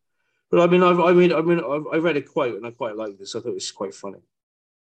exposure. But I read a quote and I quite like this. I thought it was quite funny.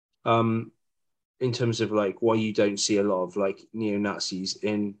 In terms of like why you don't see a lot of like neo-Nazis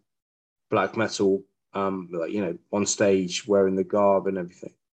in black metal, like, you know, on stage wearing the garb and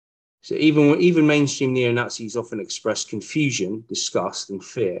everything. So even mainstream neo-Nazis often express confusion, disgust, and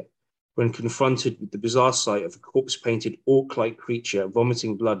fear when confronted with the bizarre sight of a corpse-painted orc-like creature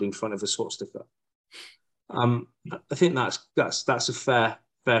vomiting blood in front of a swastika. I think that's a fair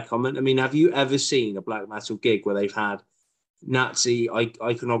comment. I mean, have you ever seen a black metal gig where they've had Nazi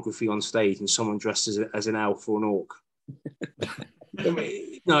iconography on stage and someone dressed as an elf or an orc? I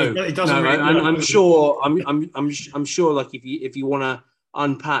mean, no, it doesn't really. I'm sure. Like if you want to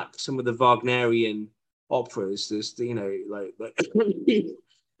unpack some of the Wagnerian operas, there's, you know, like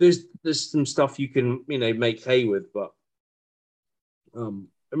there's some stuff you can, you know, make hay with, but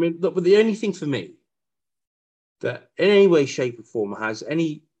I mean, look, but the only thing for me that in any way, shape, or form has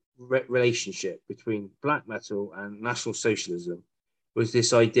any relationship between black metal and National Socialism was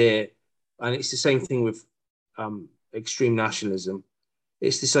this idea, and it's the same thing with extreme nationalism.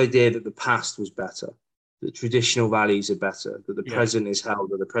 It's this idea that the past was better, that traditional values are better, that the present is hell,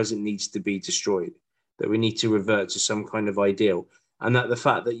 that the present needs to be destroyed, that we need to revert to some kind of ideal, and that the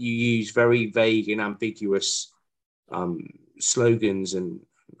fact that you use very vague and ambiguous slogans and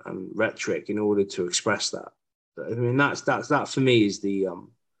rhetoric in order to express that. I mean, that for me is the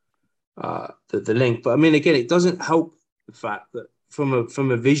link. But I mean, again, it doesn't help the fact that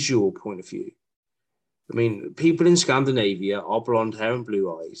from a visual point of view, I mean, people in Scandinavia are blonde hair and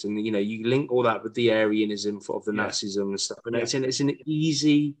blue eyes, and, you know, you link all that with the Aryanism of the Nazism and stuff. And it's an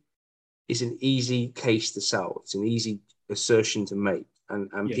easy case to sell. It's an easy assertion to make,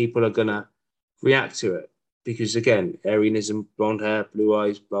 and people are gonna react to it because, again, Aryanism, blonde hair, blue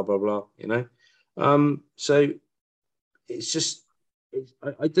eyes, blah blah blah. You know, so it's just.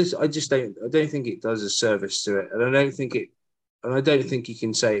 I don't think it does a service to it, and I don't think you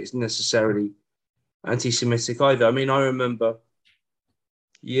can say it's necessarily anti-Semitic either. I mean, I remember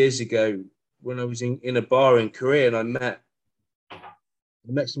years ago when I was in a bar in Korea, and I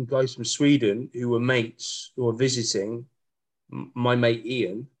met some guys from Sweden who were visiting my mate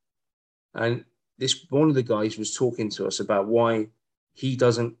Ian, and one of the guys was talking to us about why he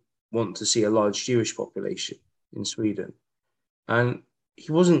doesn't want to see a large Jewish population in Sweden. And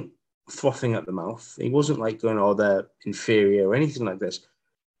he wasn't frothing at the mouth. He wasn't like going, oh, they're inferior or anything like this.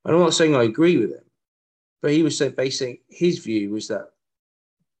 And I'm not saying I agree with him, but he was basing his view was that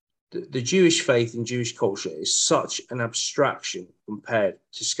the Jewish faith and Jewish culture is such an abstraction compared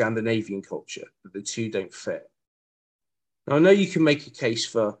to Scandinavian culture that the two don't fit. Now, I know you can make a case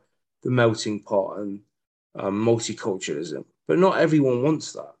for the melting pot and multiculturalism, but not everyone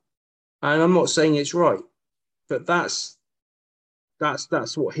wants that. And I'm not saying it's right, but that's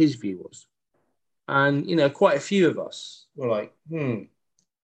what his view was. And, you know, quite a few of us were like, you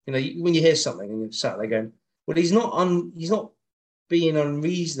know, when you hear something and you're sat there going, well, he's not being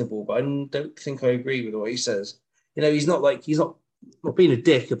unreasonable, but I don't think I agree with what he says. You know, he's not being a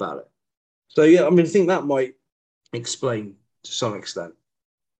dick about it. So, yeah, I mean, I think that might explain to some extent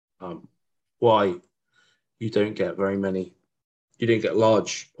why you don't get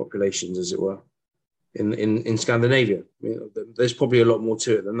large populations, as it were, in Scandinavia. I mean, there's probably a lot more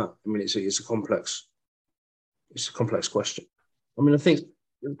to it than that. I mean, it's a complex question. I mean, I think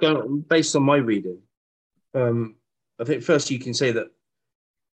based on my reading, I think first you can say that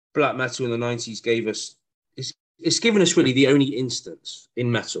black metal in the 90s it's given us really the only instance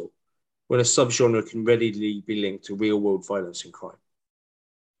in metal when a subgenre can readily be linked to real world violence and crime.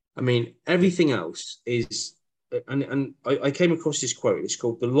 I mean, everything else is, and I came across this quote. It's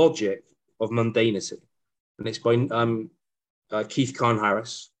called "The Logic of Mundanity," and it's by Keith Carn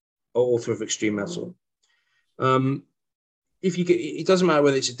Harris, author of Extreme Metal. It doesn't matter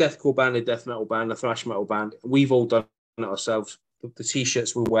whether it's a deathcore band, a death metal band, a thrash metal band. We've all done it ourselves. The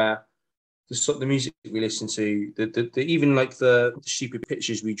t-shirts we wear, the music we listen to, even like the stupid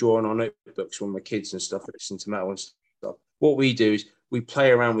pictures we draw on our notebooks when we're kids and stuff, listen to metal and stuff. What we do is we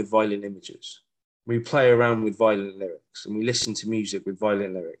play around with violent images. We play around with violent lyrics, and we listen to music with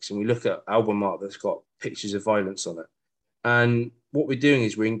violent lyrics, and we look at album art that's got pictures of violence on it. And what we're doing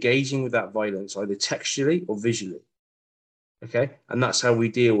is we're engaging with that violence either textually or visually. Okay, and that's how we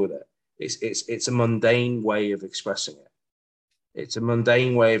deal with it. It's a mundane way of expressing it. It's a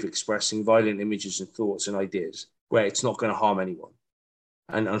mundane way of expressing violent images and thoughts and ideas where it's not going to harm anyone.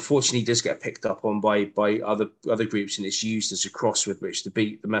 And unfortunately, it does get picked up on by other groups, and it's used as a cross with which to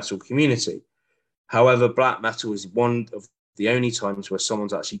beat the metal community. However, black metal is one of the only times where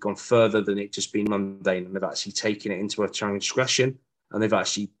someone's actually gone further than it just being mundane, and they've actually taken it into a transgression, and they've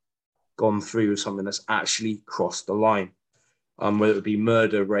actually gone through with something that's actually crossed the line, whether it be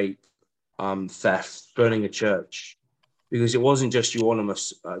murder, rape, theft, burning a church, because it wasn't just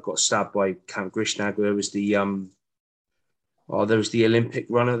Euronymous got stabbed by Count Grishnag. There was the Olympic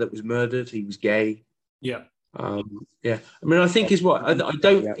runner that was murdered. He was gay. Yeah. Yeah. I mean, I think is what I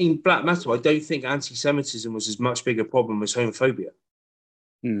don't in black metal. I don't think anti-Semitism was as much bigger problem as homophobia.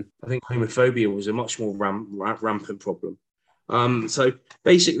 I think homophobia was a much more rampant problem. So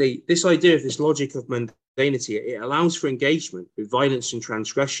basically, this idea of this logic of mundanity, it allows for engagement with violence and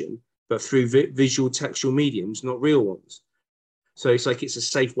transgression, but through visual textual mediums, not real ones. So it's like it's a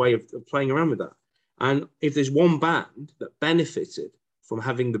safe way of playing around with that. And if there's one band that benefited from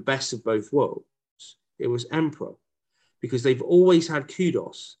having the best of both worlds, it was Emperor, because they've always had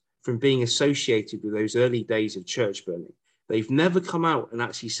kudos from being associated with those early days of church burning. They've never come out and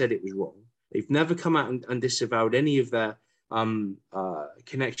actually said it was wrong. They've never come out and disavowed any of their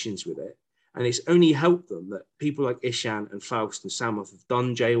connections with it. And it's only helped them that people like Ishan and Faust and Samoth have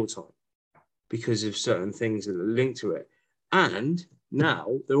done jail time because of certain things that are linked to it. And now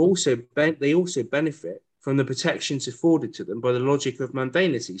they also benefit from the protections afforded to them by the logic of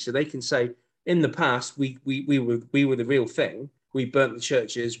mundanity. So they can say, in the past, we were the real thing. We burnt the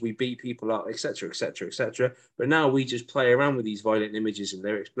churches, we beat people up, etc., etc., etc. But now we just play around with these violent images and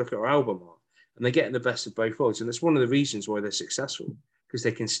lyrics. Look at our album art, and they're getting the best of both worlds. And that's one of the reasons why they're successful, because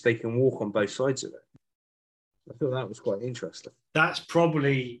they can walk on both sides of it. I thought that was quite interesting. That's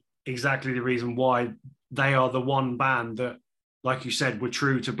probably exactly the reason why they are the one band that, like you said, were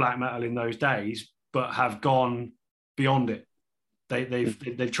true to black metal in those days, but have gone beyond it.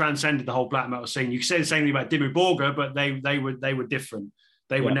 They've transcended the whole black metal scene. You can say the same thing about Dimmu Borgir, but they were different.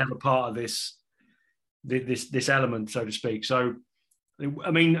 They were never part of this element, so to speak. So,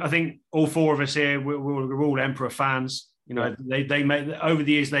 I mean, I think all four of us here, we're all Emperor fans. You know, they made, over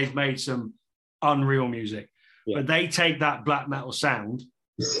the years they've made some unreal music, but they take that black metal sound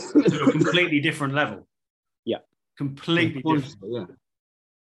to a completely different level. Yeah, completely different. Yeah.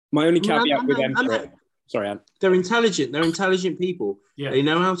 My only caveat with Emperor. Sorry, Anne. They're intelligent. They're intelligent people. Yeah. They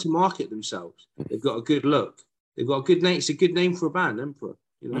know how to market themselves. They've got a good look. They've got a good name. It's a good name for a band, Emperor.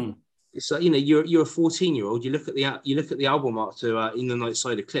 You know, it's like, you know, you're a 14-year-old. You look at the album art to In the Night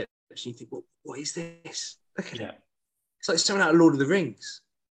Side Eclipse, and you think, well, what is this? Look at it. It's like something out of Lord of the Rings.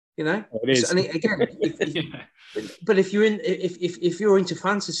 You know, it is. And again, but if you're into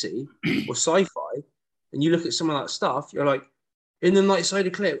fantasy or sci-fi, and you look at some of that stuff, you're like, In the Night Side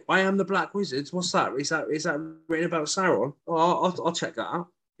Eclipse, I am the Black Wizard. What's that? Is that written about Sauron? Oh, I'll check that out.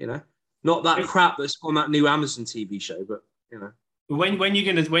 You know, not that crap that's on that new Amazon TV show, but you know. When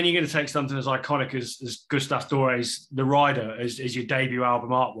you're gonna take something as iconic as Gustav Dore's The Rider as your debut album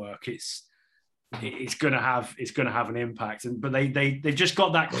artwork, it's gonna have an impact. But they've just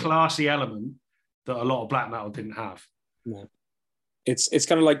got that classy element that a lot of black metal didn't have. No. It's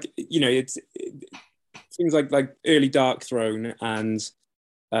kind of like, you know, it's things like early Dark Throne and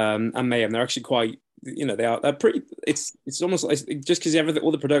Mayhem. They're actually quite, you know, they're pretty. It's almost like, just because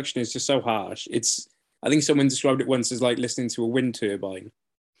all the production is just so harsh. I think someone described it once as like listening to a wind turbine.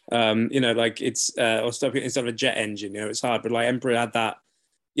 You know, like it's or stuff instead of a jet engine. You know, it's hard, but like Emperor had that.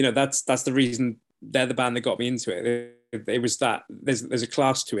 You know, that's the reason they're the band that got me into it. It was that there's a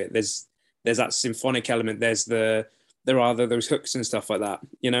class to it. There's that symphonic element. There are those hooks and stuff like that,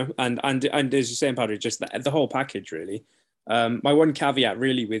 you know, and as you're saying, Padre, just the whole package really. My one caveat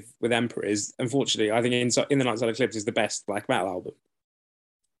really with Emperor is, unfortunately, I think In the Night Side Eclipse is the best black metal album.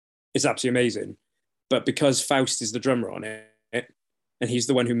 It's absolutely amazing, but because Faust is the drummer on it, and he's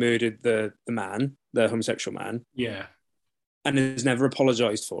the one who murdered the homosexual man, and has never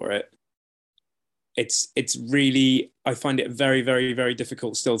apologized for it. It's really, I find it very, very, very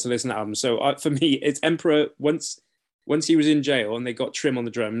difficult still to listen to albums. So for me, it's Emperor. Once he was in jail and they got Trim on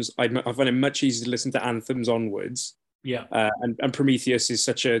the drums, I find it much easier to listen to Anthems onwards. Yeah. And Prometheus is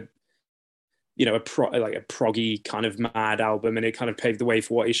such a, you know, a proggy kind of mad album, and it kind of paved the way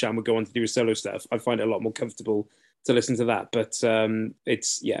for what Isham would go on to do with solo stuff. I find it a lot more comfortable to listen to that. But it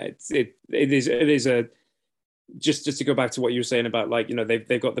is a, just to go back to what you were saying about, like, you know,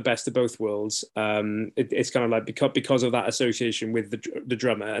 they've got the best of both worlds. It's kind of like because of that association with the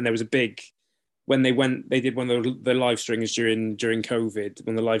drummer, and there was a big, when they did one of the live streams during COVID,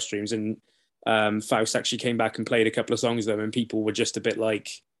 one of the live streams, and Faust actually came back and played a couple of songs of them, and people were just a bit like,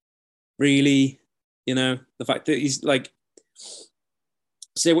 really, you know, the fact that he's like,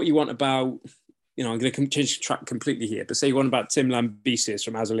 say what you want about, you know, I'm going to change the track completely here, but say you want about Tim Lambesis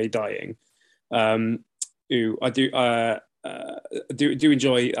from As I Lay Dying, who I do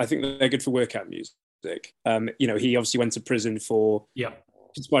enjoy. I think they're good for workout music. You know, he obviously went to prison for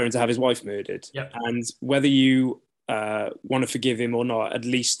conspiring to have his wife murdered. Yep. And whether you want to forgive him or not, at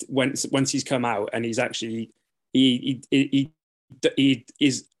least once he's come out and he's actually he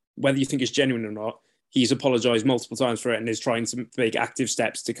is, whether you think it's genuine or not, he's apologized multiple times for it and is trying to make active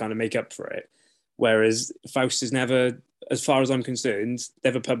steps to kind of make up for it. Whereas Faust has never, as far as I'm concerned,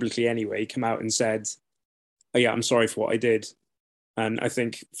 never publicly anyway, come out and said, "Oh yeah, I'm sorry for what I did." And I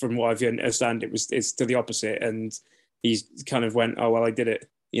think from what I've understand, it's to the opposite. And he's kind of went, "Oh well, I did it,"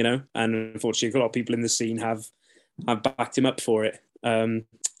 you know. And unfortunately, a lot of people in the scene have backed him up for it.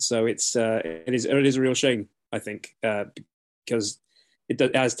 So it is a real shame, I think, because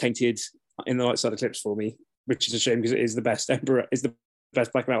it has tainted in the light side of clips for me, which is a shame because it is the best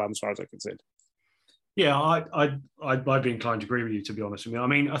black metal album as far as I'm concerned. Yeah, I'd be inclined to agree with you, to be honest with you. I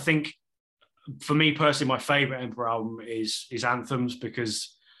mean, I think for me personally, my favorite Emperor album is Anthems,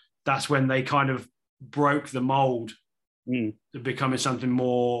 because that's when they kind of broke the mold to becoming something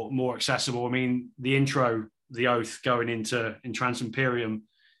more accessible. I mean, the intro, The Oath, going into Trans Imperium,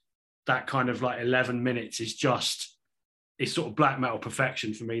 that kind of like 11 minutes is just, it's sort of black metal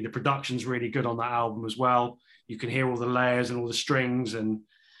perfection for me. The production's really good on that album as well. You can hear all the layers and all the strings and,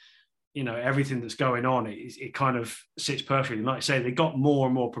 you know, everything that's going on. It kind of sits perfectly. And like I say, they got more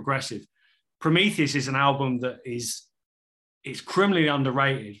and more progressive. Prometheus is an album that it's criminally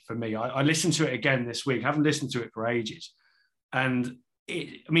underrated for me. I listened to it again this week. I haven't listened to it for ages. And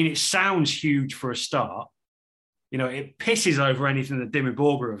it sounds huge for a start. You know, it pisses over anything that Dimmu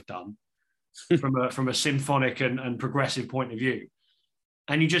Borgir have done from a symphonic and progressive point of view.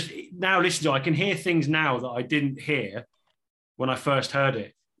 And you just now listen to it. I can hear things now that I didn't hear when I first heard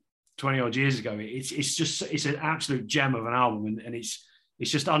it 20 odd years ago. It's an absolute gem of an album, and it's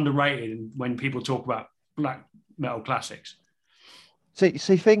just underrated. And when people talk about black metal classics, see,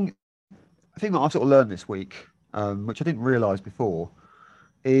 thing that I sort of learned this week, which I didn't realise before,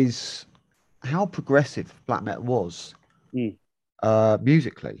 is how progressive black metal was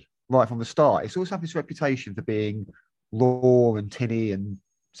musically right from the start. It's also had this reputation for being raw and tinny and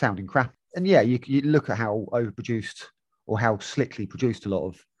sounding crap. And yeah, you look at how overproduced or how slickly produced a lot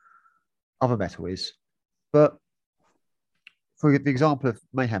of other metal is. But for the example of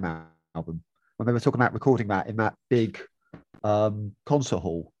Mayhem album, when they were talking about recording that in that big concert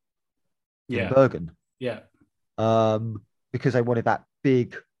hall in Bergen, because they wanted that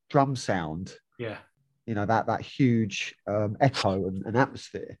big drum sound, you know, that huge echo and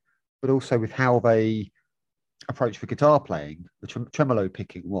atmosphere, but also with how they approach the guitar playing, the tremolo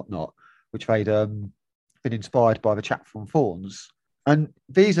picking and whatnot, which they'd been inspired by the chap from Thorns. And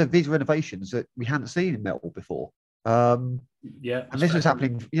these are innovations that we hadn't seen in metal before. And this was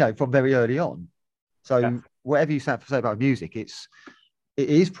happening, you know, from very early on. So whatever you say about music, it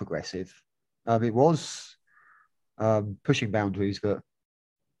is progressive. It was pushing boundaries that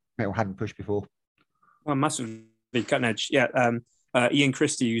metal hadn't pushed before. Well, massively cutting edge. Yeah. Ian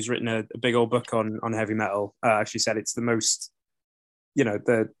Christie, who's written a big old book on heavy metal, actually said it's the most, you know,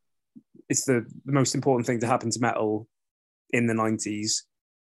 it's the most important thing to happen to metal in the 90s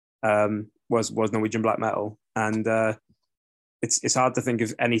was Norwegian black metal. And it's hard to think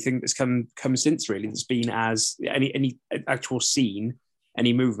of anything that's come since, really, that's been as any actual scene,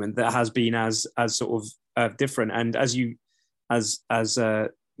 any movement that has been as sort of different. And as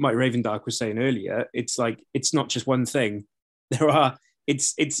Mike Ravendark was saying earlier, it's like, it's not just one thing. You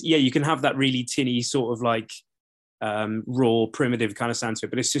can have that really tinny sort of like raw, primitive kind of sound to it,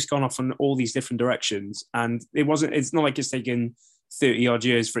 but it's just gone off in all these different directions. And it's not like it's taken 30 odd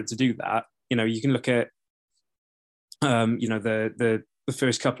years for it to do that. You know, you can look at, you know, the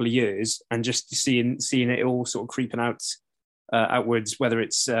first couple of years and just seeing it all sort of creeping outwards, whether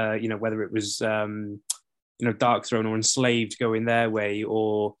it's, you know, whether it was, you know, Dark Throne or Enslaved going their way,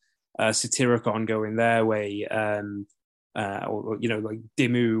 or Satyricon going their way, or you know, like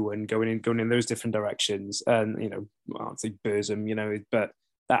Dimmu and going in those different directions. And you know, I'd say Burzum, you know, but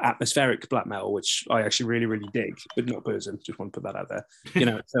that atmospheric black metal, which I actually really, really dig, but not Burzum. Just want to put that out there, you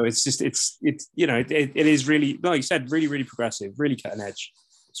know. So it's you know, it is really, like you said, really, really progressive, really cutting edge,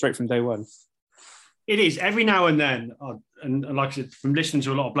 straight from day one. It is. Every now and then, and like I said, from listening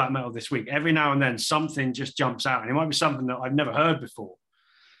to a lot of black metal this week, every now and then something just jumps out, and it might be something that I've never heard before.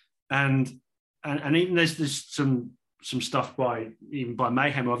 And even there's some stuff by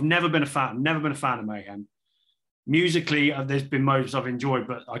Mayhem. I've never been a fan of Mayhem. Musically, there's been moments I've enjoyed,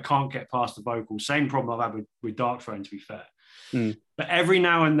 but I can't get past the vocals. Same problem I've had with Dark Throne, to be fair. But every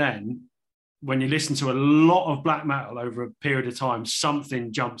now and then, when you listen to a lot of black metal over a period of time,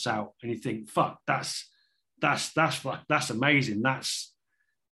 something jumps out and you think, fuck, that's amazing. That's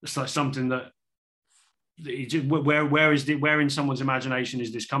like something that where in someone's imagination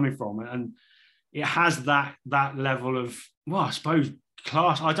is this coming from? And it has that level of, well, I suppose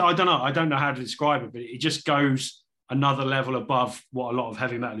class. I don't know. I don't know how to describe it, but it just goes another level above what a lot of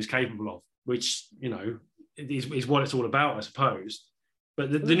heavy metal is capable of, which, you know, is what it's all about, I suppose.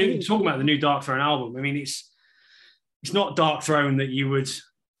 But the new, talking about the new Dark Throne album, I mean, it's not Dark Throne that you would,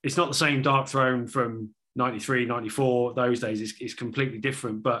 it's not the same Dark Throne from 93, 94, those days. It's completely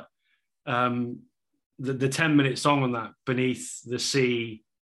different. But the 10-minute song on that, Beneath the Sea,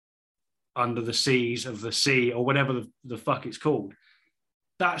 Under the Seas of the Sea, or whatever the fuck it's called,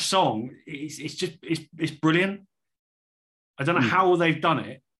 that song, it's brilliant. I don't know how they've done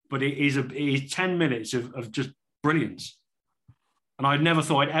it, but it is 10 minutes of just brilliance. And I never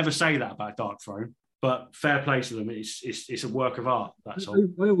thought I'd ever say that about Dark Throne, but fair play to them. It's a work of art, that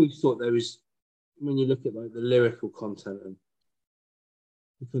song. I always thought there was, when you look at like the lyrical content and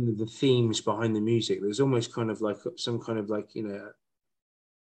kind of the themes behind the music, there's almost kind of like some kind of like, you know,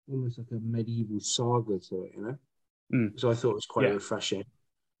 almost like a medieval saga to it, you know? So I thought it was quite refreshing.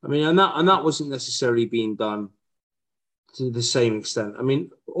 I mean, and that wasn't necessarily being done to the same extent. I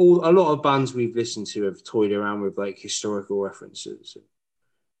mean, a lot of bands we've listened to have toyed around with like historical references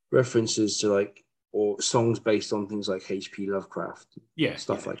to like, or songs based on things like H.P. Lovecraft,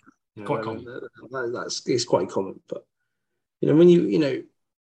 stuff like that. You know, quite common. It's quite common, but you know, when you know,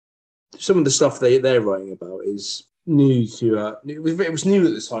 some of the stuff they're writing about is new to it was new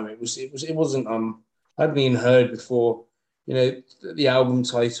at the time. It wasn't I hadn't even heard before. You know, the album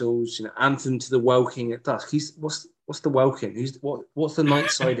titles, you know, Anthem to the Welkin at Dusk. What's the Welkin? What's the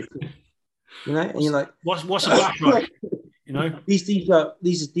Night Side of it? You know, and you're like, what's a black rock? You know, these are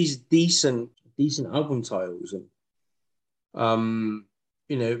decent album titles, and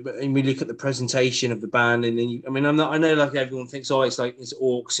you know, and we look at the presentation of the band, and then I know like everyone thinks, oh, it's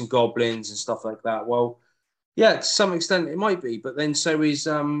orcs and goblins and stuff like that. Well, yeah, to some extent it might be, but then so is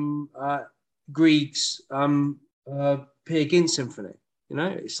Grieg's Peer Gynt Symphony. You know,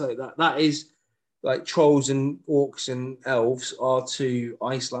 it's like that is like trolls and orcs and elves are to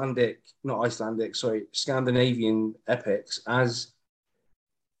Scandinavian epics as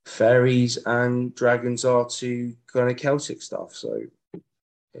fairies and dragons are to kind of Celtic stuff. So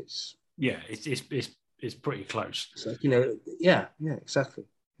it's pretty close. It's like, you know, yeah, exactly.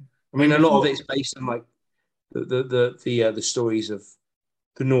 I mean, a lot of it's based on like the stories of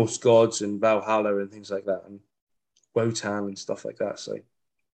the Norse gods and Valhalla and things like that, and Wotan and stuff like that. So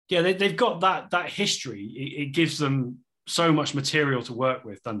yeah, they've got that history. It gives them so much material to work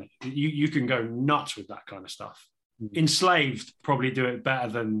with, doesn't it? You can go nuts with that kind of stuff. Enslaved probably do it better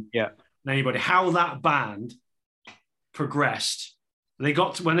than anybody. How that band progressed.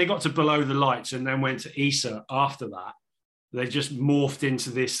 When they got to Below the Lights and then went to Issa after that, they just morphed into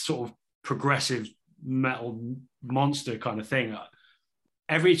this sort of progressive metal monster kind of thing.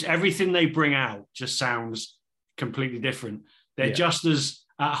 Everything they bring out just sounds completely different. They're just as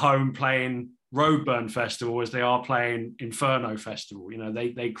at home playing Roadburn Festival as they are playing Inferno Festival. You know,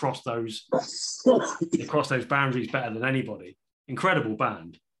 they cross those boundaries better than anybody. Incredible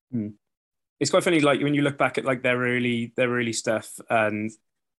band. It's quite funny, like when you look back at like their early stuff and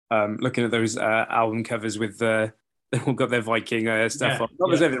looking at those album covers with they've all got their Viking stuff on. Not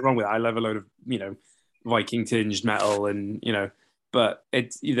there's anything wrong with that. I love a load of, you know, Viking tinged metal, and you know, but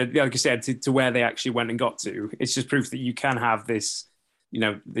it's, you know, like I said, to where they actually went and got to, it's just proof that you can have this, you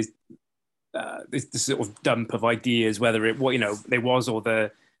know, this sort of dump of ideas, whether it, what, you know, there was, or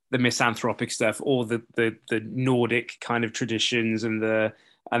the misanthropic stuff, or the Nordic kind of traditions, and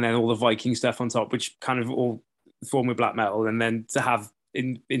then all the Viking stuff on top, which kind of all form with black metal, and then to have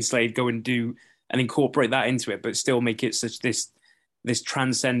Enslaved go and do and incorporate that into it, but still make it such this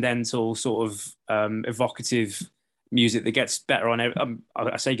transcendental sort of evocative music that gets better on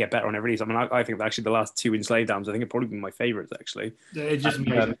I say get better on every release. I mean, I think that actually the last two Enslaved albums, I think, have probably been my favorites actually. It's just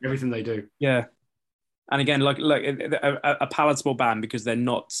amazing, everything they do. Yeah, and again, like a palatable band, because they're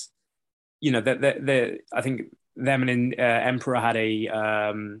not, you know, they're I think them and Emperor had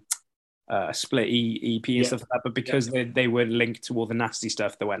a split EP and stuff like that, but because they were linked to all the nasty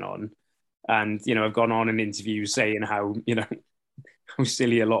stuff that went on, and you know, I've gone on in interviews saying how, you know, how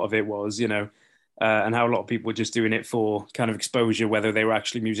silly a lot of it was, you know, and how a lot of people were just doing it for kind of exposure, whether they were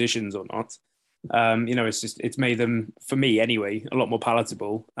actually musicians or not. You know, it's made them, for me anyway, a lot more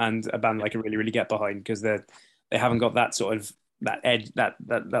palatable, and a band I can really, really get behind, because they haven't got that sort of that edge, that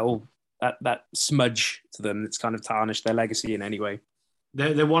smudge to them that's kind of tarnished their legacy in any way.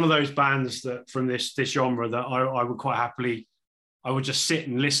 They're one of those bands that from this genre that I would quite happily, I would just sit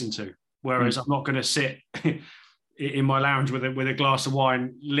and listen to. Whereas I'm not going to sit in my lounge with a glass of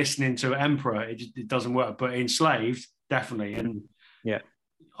wine, listening to Emperor. It doesn't work. But Enslaved, definitely. And yeah,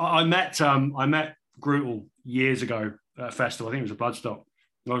 I met Grutel years ago at a festival. I think it was a Bloodstock.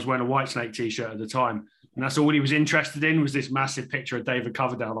 I was wearing a Whitesnake t-shirt at the time, and that's all he was interested in was this massive picture of David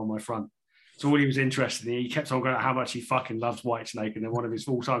Coverdale on my front. That's all he was interested in. He kept on going how much he fucking loves Whitesnake, and they're one of his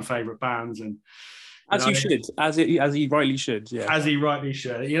all-time favorite bands. And as you should, as he rightly should, yeah, as he rightly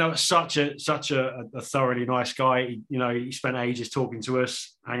should. You know, such a thoroughly nice guy. He spent ages talking to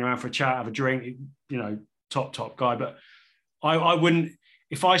us, hang around for a chat, have a drink. You know, top guy. But I wouldn't,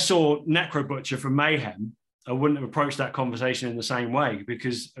 if I saw Necro Butcher from Mayhem, I wouldn't have approached that conversation in the same way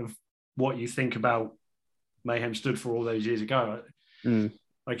because of what you think about Mayhem stood for all those years ago.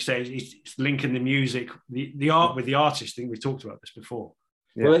 Like I say, it's linking the music, the art with the artist. I think we talked about this before.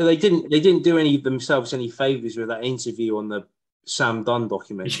 Yeah. Well, they didn't do any themselves any favors with that interview on the Sam Dunn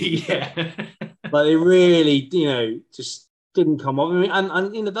documentary. Yeah, but they really, just didn't come up. I mean,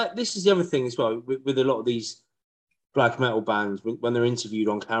 and that this is the other thing as well with a lot of these black metal bands when they're interviewed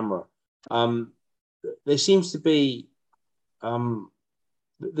on camera. There seems to be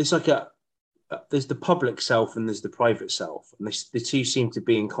there's there's the public self and there's the private self, and the two seem to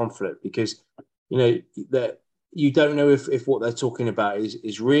be in conflict because that you don't know if what they're talking about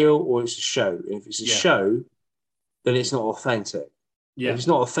is real or it's a show. And if it's a show, then it's not authentic. If it's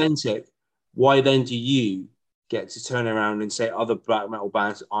not authentic, why then do you get to turn around and say other black metal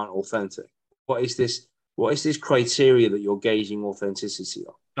bands aren't authentic? What is this criteria that you're gauging authenticity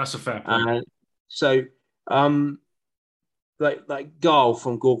on? That's a fair point. So, like Garl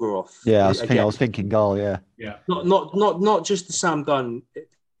from Gorgoroth. Yeah, I was thinking Garl. Yeah. Not just the Sam Dunn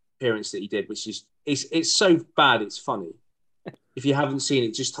appearance that he did, which is it's so bad it's funny. If you haven't seen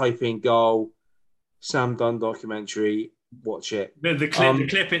it, just type in Garl Sam Dunn documentary. Watch it. The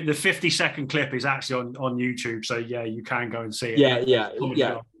clip, the 50-second clip is actually on YouTube, so yeah, you can go and see it.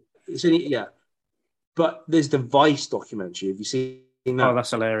 Yeah. But there's the Vice documentary. Have you seen that? Oh,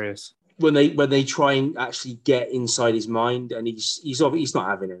 that's hilarious. When they try and actually get inside his mind, and he's not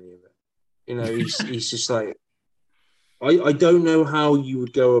having any of it. He's just like, I don't know how you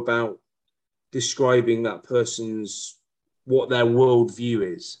would go about describing that person's what their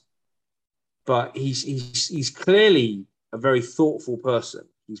worldview is, but he's clearly a very thoughtful person.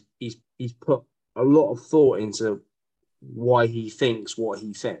 He's put a lot of thought into why he thinks what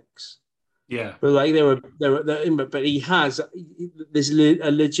he thinks. Yeah, but like but he has there's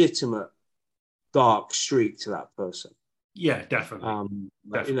a legitimate dark streak to that person. Yeah, definitely.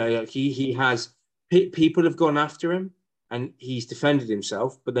 Definitely. He has people have gone after him, and he's defended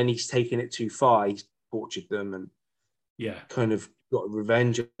himself, but then he's taken it too far. He's tortured them and kind of got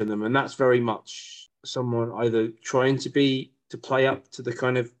revenge on them, and that's very much someone either trying to play up to the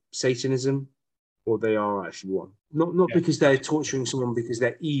kind of Satanism, or they are actually one. Not because they're torturing someone because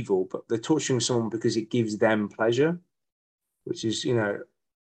they're evil, but they're torturing someone because it gives them pleasure, which is,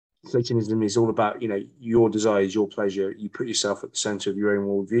 Satanism is all about, your desires, your pleasure. You put yourself at the center of your own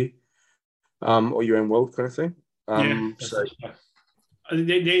worldview, or your own world kind of thing.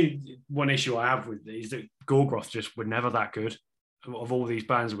 The one issue I have with these is that Gorgoroth just were never that good of all these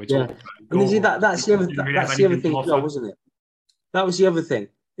bands that we're talking about. That's the other thing, wasn't it? That was the other thing.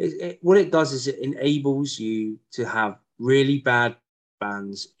 What it does is it enables you to have really bad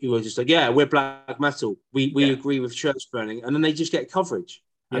bands who are just like, we're black metal. We agree with church burning, and then they just get coverage,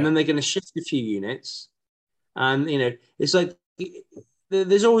 and then they're going to shift a few units, and it's like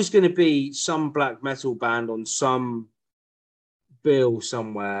there's always going to be some black metal band on some bill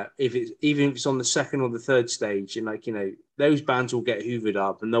somewhere, even if it's on the second or the third stage, and those bands will get hoovered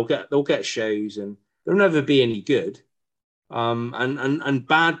up, and they'll get shows, and they'll never be any good. And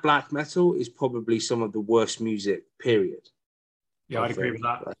bad black metal is probably some of the worst music, period. Yeah, I'd agree with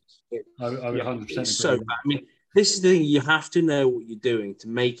that. I would 100% agree. So bad. I mean, this is the thing, you have to know what you're doing to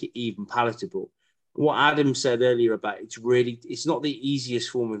make it even palatable. What Adam said earlier about it's not the easiest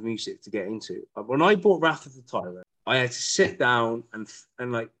form of music to get into. When I bought Wrath of the Tyrant, I had to sit down and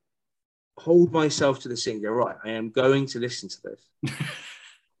like hold myself to the scene and go, right, I am going to listen to this. I'm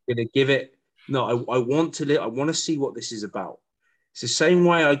going to give it. No, I want to see what this is about. It's the same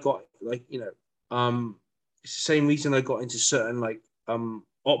way I got it's the same reason I got into certain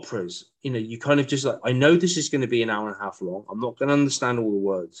operas. You kind of just I know this is going to be an hour and a half long. I'm not going to understand all the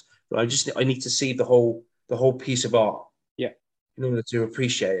words, but I need to see the whole piece of art. Yeah. In order to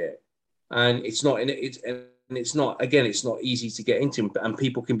appreciate it. And it's not easy to get into, and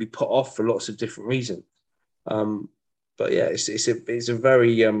people can be put off for lots of different reasons. But yeah, it's a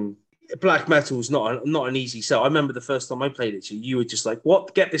very black metal is not an easy sell. I remember the first time I played it to you, you were just like,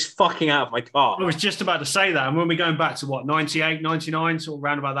 what? Get this fucking out of my car. I was just about to say that. And when we're going back to what, 98, 99, sort of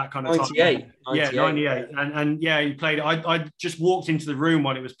round about that kind of 98, time. Yeah, 98. And yeah, you played it. I just walked into the room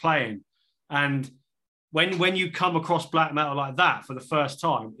while it was playing. And when you come across black metal like that for the first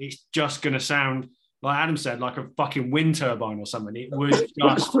time, it's just going to sound, like Adam said, like a fucking wind turbine or something. It was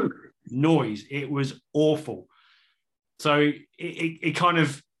just noise. It was awful. So it kind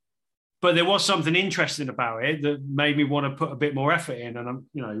of, but there was something interesting about it that made me want to put a bit more effort in. And I'm,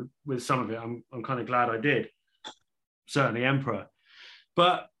 you know, with some of it, I'm kind of glad I did. Certainly Emperor.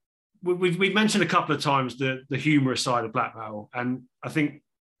 But we've mentioned a couple of times the humorous side of black metal. And I think,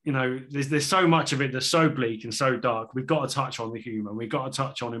 you know, there's so much of it that's so bleak and so dark. We've got to touch on the humor. We've got to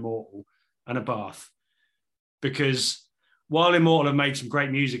touch on Immortal and Abath. Because while Immortal have made some great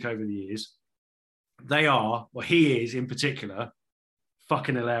music over the years, he is in particular,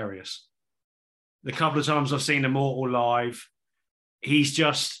 fucking hilarious. The couple of times I've seen Immortal live, he's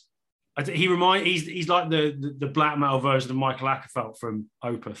like the black metal version of Michael Ackerfeld from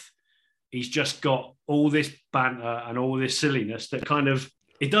Opeth. He's just got all this banter and all this silliness that kind of,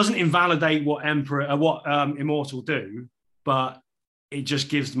 it doesn't invalidate what Immortal do, but it just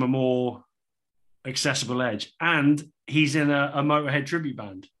gives them a more accessible edge. And he's in a Motorhead tribute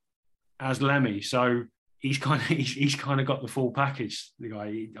band as Lemmy, so he's kind of got the full package. The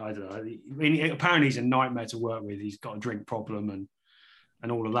guy, I don't know. I mean, apparently he's a nightmare to work with. He's got a drink problem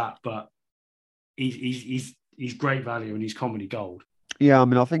and all of that, but he's great value and he's comedy gold. Yeah, I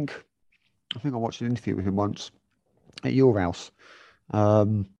mean, I think I watched an interview with him once at your house. I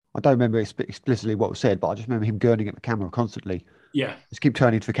don't remember explicitly what was said, but I just remember him gurning at the camera constantly. Yeah, just keep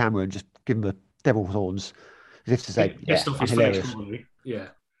turning to the camera and just give him the devil's horns, as if to say, "Yeah, I'm hilarious." Yeah.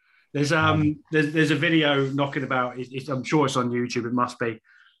 There's a video knocking about. I'm sure it's on YouTube. It must be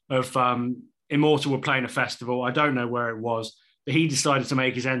of Immortal were playing a festival. I don't know where it was, but he decided to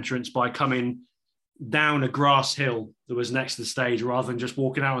make his entrance by coming down a grass hill that was next to the stage rather than just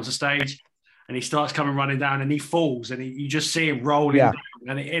walking out onto stage. And he starts coming running down, and he falls, and you just see him rolling down,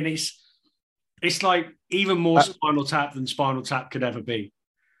 and it's like even more Spinal Tap than Spinal Tap could ever be.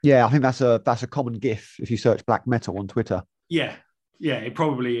 Yeah, I think that's a common GIF if you search black metal on Twitter. Yeah, it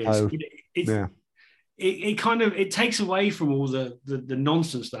probably is. It kind of takes away from all the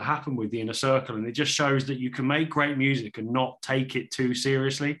nonsense that happened with the Inner Circle, and it just shows that you can make great music and not take it too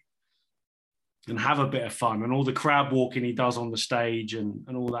seriously and have a bit of fun, and all the crowd walking he does on the stage and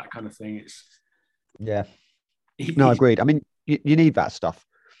all that kind of thing. Agreed. I mean, you need that stuff,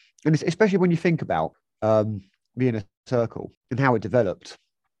 and especially when you think about the Inner Circle and how it developed.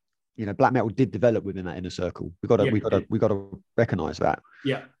 You know, black metal did develop within that inner circle. We got to recognize that.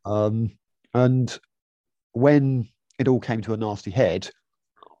 Yeah. And when it all came to a nasty head,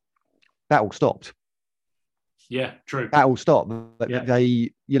 that all stopped. Yeah, true. That all stopped.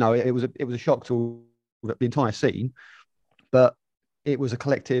 They, you know, it was a shock to the entire scene, but it was a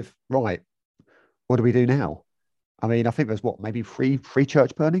collective. Right, what do we do now? I mean, I think there's maybe three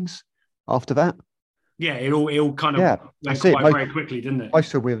church burnings after that. Yeah, it all kind of went quite very quickly, didn't it? I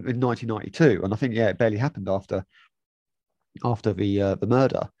saw in 1992, and I think it barely happened after the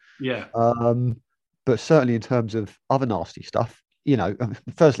murder. Yeah. But certainly in terms of other nasty stuff, you know,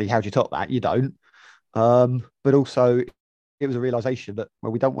 firstly, how do you top that? You don't. But also, it was a realization that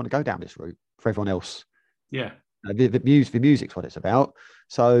we don't want to go down this route for everyone else. Yeah. The music's what it's about.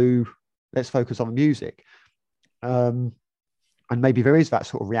 So let's focus on the music. And maybe there is that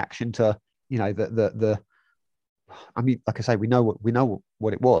sort of reaction to, you know, I mean, like I say, we know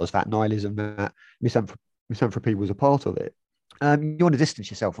what it was, that nihilism, that misanthropy was a part of it. You want to distance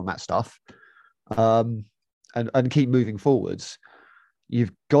yourself from that stuff, and keep moving forwards.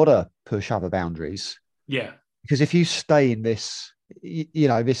 You've got to push other boundaries. Yeah. Because if you stay in this, you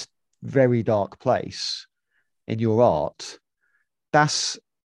know, this very dark place in your art,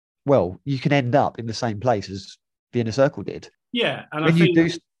 you can end up in the same place as the Inner Circle did. Yeah, and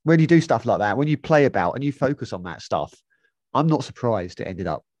when you do stuff like that, when you play about and you focus on that stuff, I'm not surprised it ended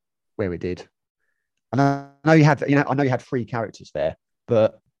up where it did. And I know you had three characters there,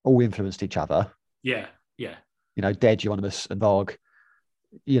 but all influenced each other. Yeah. You know, Dead, Euronymous, and Varg.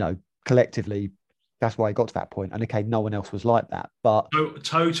 You know, collectively, that's why it got to that point. And okay, no one else was like that, but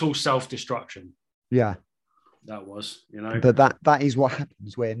total self-destruction. Yeah, that was, you know. But that is what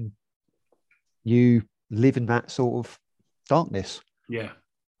happens when you live in that sort of darkness. Yeah.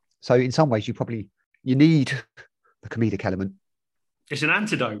 So in some ways, you need the comedic element. It's an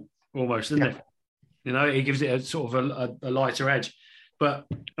antidote almost, isn't it? You know, it gives it a sort of a lighter edge. But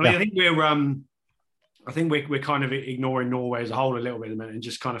I mean, I think I think we're kind of ignoring Norway as a whole a little bit at the minute and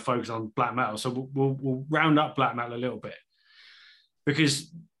just kind of focus on black metal. So we'll round up black metal a little bit,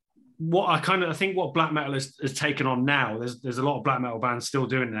 because I think what black metal has taken on now, there's a lot of black metal bands still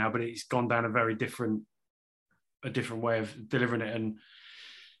doing it now, but it's gone down a very different way of delivering it. And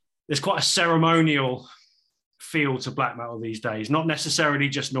there's quite a ceremonial feel to black metal these days, not necessarily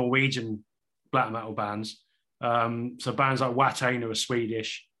just Norwegian black metal bands. So bands like Watain, who are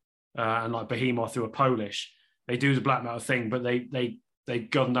Swedish, and like Behemoth, who are Polish, they do the black metal thing, but they've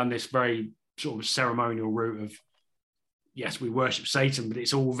gone down this very sort of ceremonial route of, yes, we worship Satan, but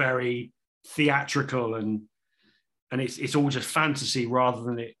it's all very theatrical and it's all just fantasy rather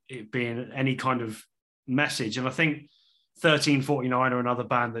than it being any kind of message. And I think 1349 are another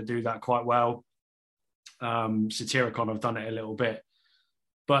band that do that quite well. Satyricon have done it a little bit,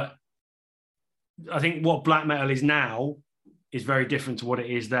 but I think what black metal is now is very different to what it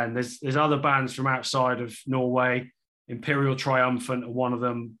is then. There's other bands from outside of Norway. Imperial Triumphant are one of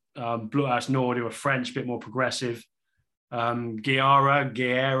them. Bloodhouse Nord, who are French, a bit more progressive. Guerra.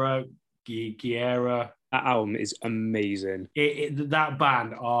 That album is amazing. That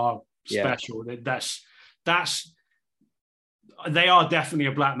band are special. Yeah. They are definitely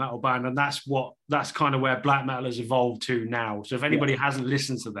a black metal band, and that's kind of where black metal has evolved to now. So if anybody hasn't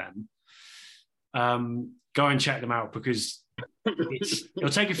listened to them, go and check them out, because it'll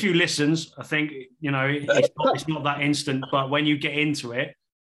take a few listens. I think, it's not that instant, but when you get into it,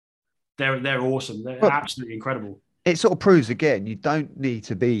 they're awesome. They're absolutely incredible. It sort of proves again, you don't need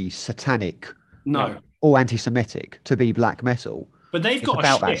to be satanic, or anti-Semitic to be black metal. But they've got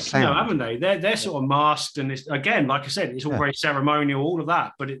a shtick, haven't they? They're sort of masked, and it's, again, like I said, it's all very ceremonial, all of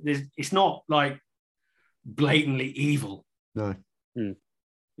that. But it's not like blatantly evil. No,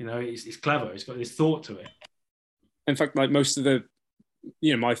 it's clever. It's got this thought to it. In fact, like most of the,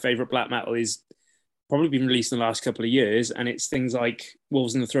 my favorite black metal is probably been released in the last couple of years, and it's things like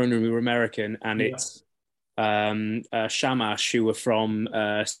Wolves in the Throne Room, who are American, and it's Shamash, who are from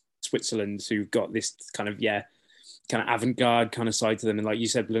Switzerland, who've got this kind of avant-garde kind of side to them, and like you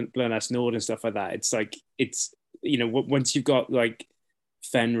said, Bloodhouse Nord and stuff like that. It's like once you've got like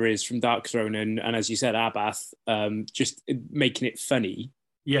Fenris from Dark Throne and as you said, Abath, just making it funny.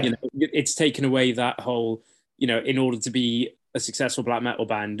 Yeah, it's taken away that whole. In order to be a successful black metal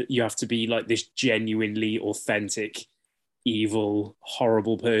band, you have to be like this genuinely authentic, evil,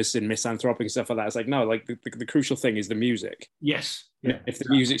 horrible person, misanthropic and stuff like that. It's like, no, like the crucial thing is the music. Yes. Yeah. If the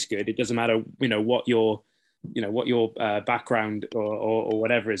music's good, it doesn't matter, what your background or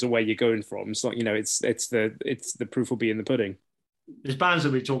whatever is, or where you're going from. It's like, it's the proof will be in the pudding. There's bands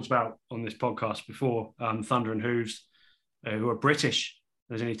that we talked about on this podcast before, Thunder and Hooves, who are British.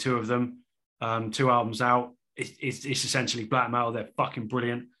 There's only two of them, 2 albums out. It's essentially black metal. They're fucking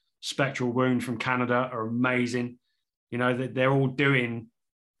brilliant. Spectral Wound from Canada are amazing. They're all doing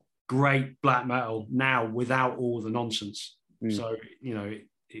great black metal now without all the nonsense. So,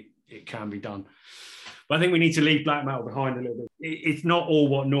 it can be done. But I think we need to leave black metal behind a little bit. It's not all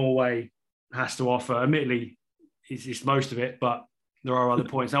what Norway has to offer. Admittedly, it's most of it, but there are other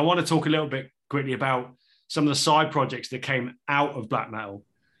points. Now, I want to talk a little bit quickly about some of the side projects that came out of black metal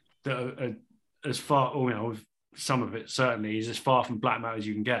that are as far, some of it certainly is as far from black metal as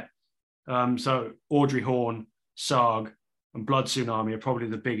you can get. So Audrey Horn, Sarg, and Blood Tsunami are probably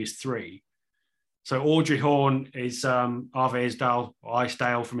the biggest three. So Audrey Horn is Arve Isdale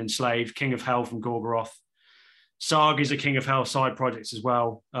from Enslaved, King of Hell from Gorgoroth. Sarg is a King of Hell side project as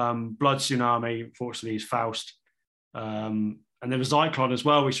well. Blood Tsunami, unfortunately, is Faust. And there was Zyklon as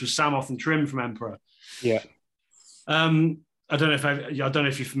well, which was Samoth and Trim from Emperor. Yeah. I don't know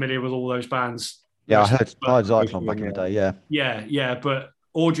if you're familiar with all those bands. Yeah, I heard Zyklon back in the day. Yeah. But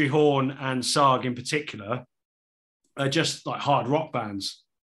Audrey Horn and Sarg in particular are just like hard rock bands,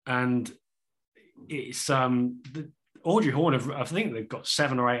 and it's Audrey Horn. I think they've got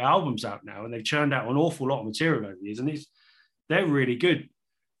 7 or 8 albums out now, and they've churned out an awful lot of material over the years, and they're really good.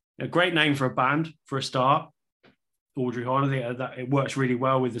 A great name for a band for a start. Audrey Horn, I think that it works really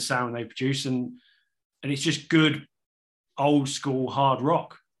well with the sound they produce, and it's just good old school hard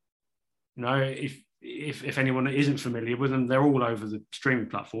rock. If anyone isn't familiar with them, they're all over the streaming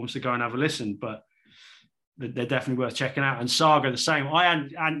platforms, so go and have a listen. But they're definitely worth checking out. And Saga the same. I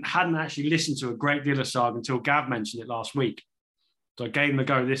hadn't actually listened to a great deal of Saga until Gav mentioned it last week, so I gave them a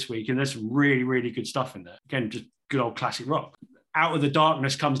go this week, and there's some really, really good stuff in there. Again, just good old classic rock. Out of the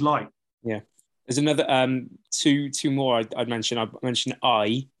darkness comes light. Yeah, there's another two more I'd mention. I'd mention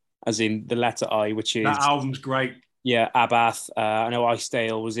I, as in the letter I, which is that album's great. Yeah, Abath. I know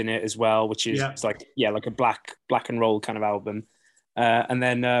Icedale was in it as well, which is like a black and roll kind of album. And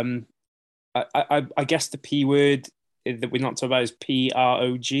then I guess the P word that we're not talking about is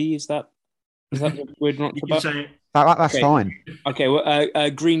PROG. Is that the word we're not You talking can about? say it. That's fine. Okay,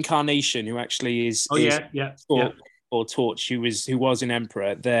 well, Green Carnation, who actually is or Torch, who was an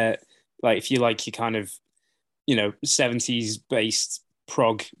Emperor. They're like, if you like your kind of, 70s based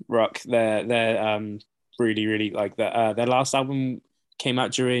prog rock. They're really, really like that. Their last album came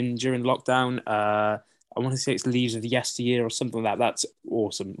out during lockdown. I want to say it's Leaves of the Yesteryear or something like that. That's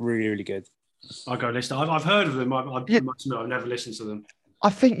awesome. Really, really good. I'll go listen. I've heard of them. I must admit, I've never listened to them. I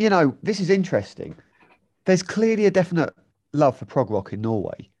think, this is interesting. There's clearly a definite love for prog rock in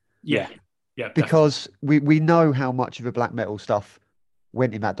Norway. Yeah. Because we know how much of the black metal stuff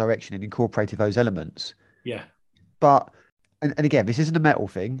went in that direction and incorporated those elements. Yeah. But, and again, this isn't a metal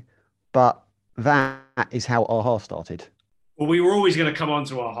thing, but that is how a-ha started. Well, we were always going to come on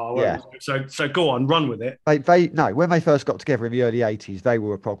to a-ha. Yeah. So go on, run with it. When they first got together in the early 80s, they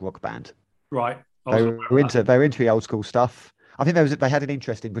were a prog rock band. Right. They were into the old school stuff. I think they had an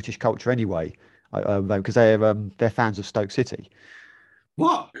interest in British culture anyway, because they're fans of Stoke City.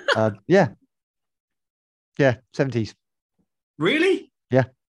 What? Yeah, 70s. Really? Yeah.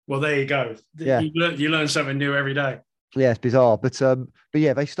 Well, there you go. Yeah. You learn something new every day. Yeah, it's bizarre, but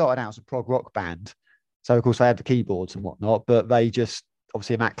yeah, they started out as a prog rock band. So of course they had the keyboards and whatnot, but they just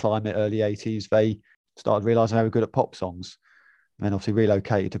obviously in that climate, early 80s, they started realising they were good at pop songs, and then obviously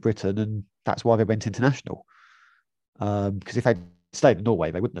relocated to Britain, and that's why they went international. Because if they'd stayed in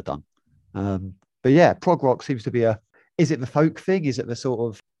Norway, they wouldn't have done. But yeah, prog rock seems to be is it the folk thing? Is it the sort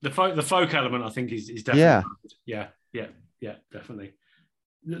of the folk element? I think is definitely yeah, definitely.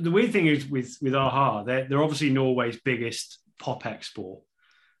 The weird thing is with a-ha, they're obviously Norway's biggest pop export.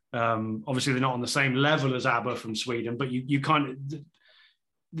 Obviously, they're not on the same level as ABBA from Sweden, but you kind of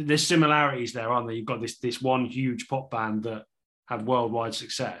there's similarities there, aren't there? You've got this one huge pop band that had worldwide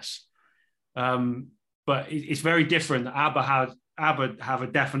success, but it's very different. ABBA have a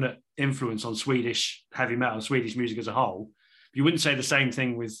definite influence on Swedish heavy metal, Swedish music as a whole. You wouldn't say the same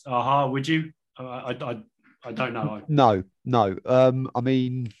thing with a-ha, would you? I don't know. No. I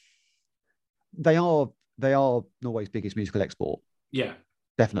mean, they are Norway's biggest musical export. Yeah,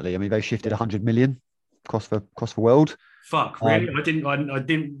 definitely. I mean, they shifted 100 million across the world. Fuck, really?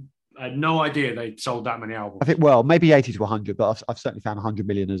 I had no idea they sold that many albums. I think, maybe 80 to 100, but I've certainly found 100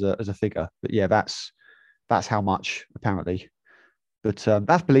 million as a figure. But yeah, that's how much apparently. But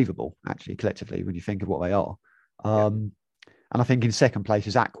that's believable, actually, collectively, when you think of what they are. And I think in second place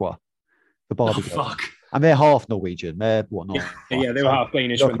is Aqua, the Barbie Girls. Fuck. And they're half Norwegian. They're whatnot. Yeah, they were half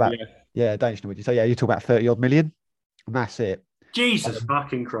Danish. Yeah, Danish Norwegian. So yeah, you talk about 30 odd million, and that's it. Jesus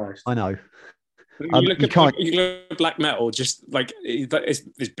fucking Christ! I know. You look at black metal, just like it's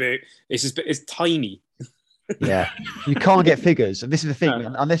big. It's tiny. Yeah, you can't get figures, and this is the thing.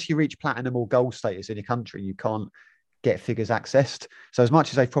 No. Unless you reach platinum or gold status in your country, you can't get figures accessed. So as much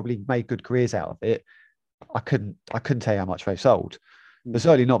as they've probably made good careers out of it, I couldn't tell you how much they've sold. But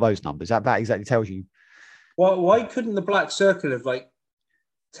certainly not those numbers. That exactly tells you. Why couldn't the Black Circle have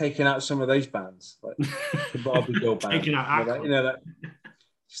taken out some of those bands, like the Barbie Girl band? Taken out Aqua.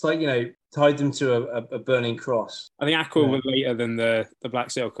 It's tied them to a burning cross. I think Aqua was later than the Black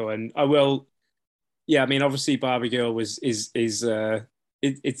Circle, and I will. Yeah, I mean, obviously, Barbie Girl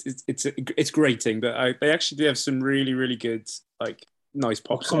it's grating, but they actually do have some really, really good nice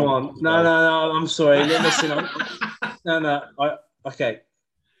pop songs. Come on, no, I'm sorry. Listen, okay.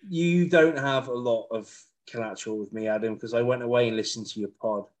 You don't have a lot of collateral with me, Adam, because I went away and listened to your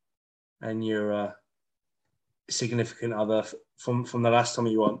pod, and your significant other from the last time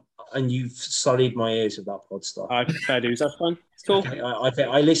you were on, and you've sullied my ears with that pod stuff. Fair dues, that's fine. It's cool. Okay,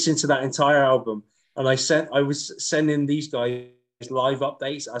 I listened to that entire album, and I was sending these guys live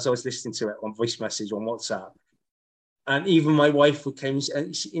updates as I was listening to it on voice message on WhatsApp, and even my wife came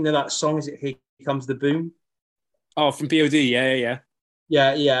and that song, is it Here Comes the Boom? Oh, from POD, yeah.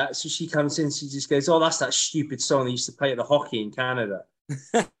 Yeah. So she comes in, she just goes, "Oh, that's that stupid song they used to play at the hockey in Canada."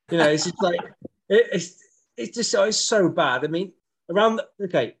 It's just it's just so bad. I mean, the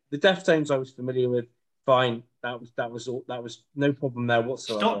Deftones I was familiar with, fine. That was no problem there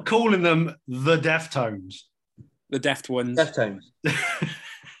whatsoever. Stop calling them the Deftones. The Deft ones. Deftones.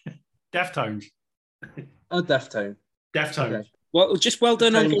 Deftones. Oh, Deftone. Deftones. Okay. Well, just well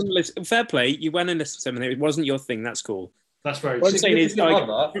done on going to listen. Fair play. You went and listened to something. It wasn't your thing. That's cool. That's very What I'm saying is,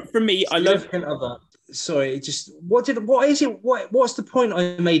 for me, I love. Sorry, what's the point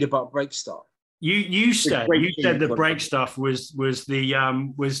I made about break stuff? You said the break stuff was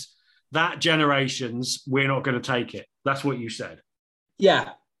that generation's "We're not going to take it." That's what you said.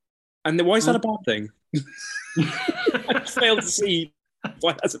 Yeah. And then why is that a bad thing? I failed to see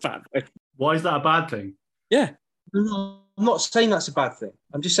why that's a bad thing. Why is that a bad thing? Yeah. No, I'm not saying that's a bad thing.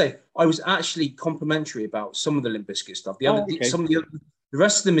 I'm just saying I was actually complimentary about some of the Limp Bizkit stuff. Some of the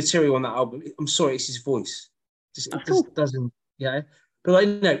rest of the material on that album. I'm sorry, it's his voice. Just doesn't. Yeah, but I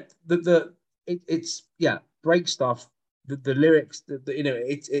know it's break stuff. The lyrics,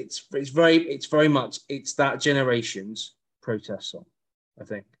 it's very much that generation's protest song. I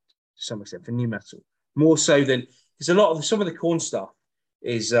think to some extent for new metal, more so than because some of the Korn stuff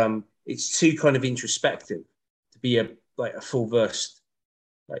is it's too kind of introspective to be a full verse,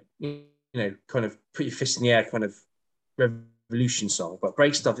 kind of put your fist in the air kind of revolution song. But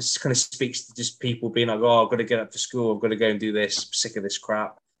break stuff, it kind of speaks to just people being like, oh, I've got to get up for school, I've got to go and do this, I'm sick of this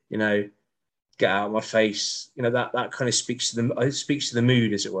crap, get out of my face. That kind of speaks to the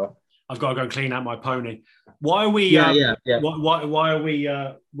mood, as it were. I've got to go clean out my pony. Why are we? Yeah. Why are we?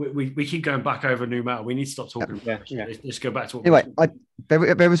 We keep going back over new metal. We need to stop talking. Yeah. Let's go back to what. Anyway,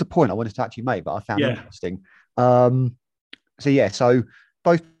 there was a point I wanted to actually make, but I found interesting. So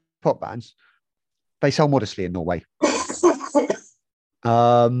both pop bands, they sell modestly in Norway.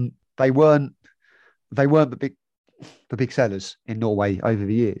 They weren't the big sellers in Norway over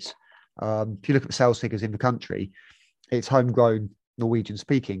the years. If you look at the sales figures in the country, it's homegrown Norwegian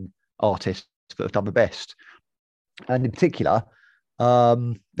speaking artists that have done the best. And in particular,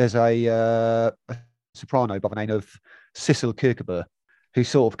 there's a soprano by the name of Sissel Kyrkjebø, who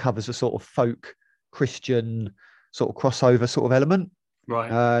sort of covers a sort of folk Christian sort of crossover sort of element.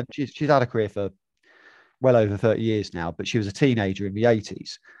 Right. She's had a career for well over 30 years now, but she was a teenager in the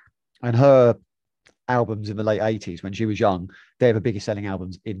 80s. And her albums in the late 80s, when she was young, they're the biggest selling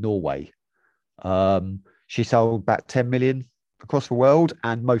albums in Norway. She sold about 10 million across the world,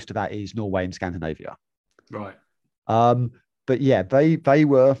 and most of that is Norway and Scandinavia. Right. But yeah, they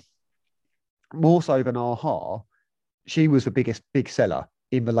were more so than Aha. She was the biggest big seller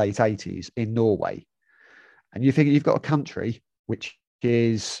in the late 80s in Norway. And you think you've got a country which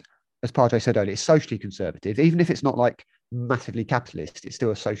is, as Padre said earlier, it's socially conservative. Even if it's not like massively capitalist, it's still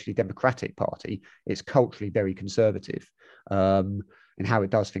a socially democratic party. It's culturally very conservative in how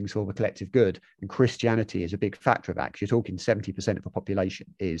it does things for the collective good. And Christianity is a big factor of that, because you're talking 70% of the population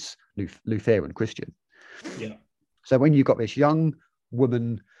is Lutheran Christian. Yeah. So when you've got this young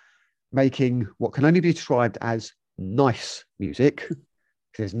woman making what can only be described as nice music,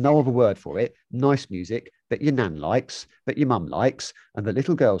 there's no other word for it, nice music that your nan likes, that your mum likes, and that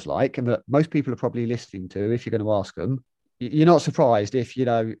little girls like, and that most people are probably listening to if you're going to ask them, you're not surprised if,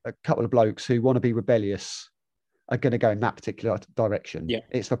 a couple of blokes who want to be rebellious are going to go in that particular direction. Yeah.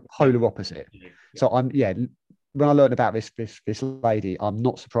 It's the polar opposite. Yeah. So when I learned about this lady, I'm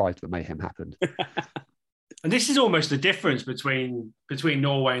not surprised that mayhem happened. And this is almost the difference between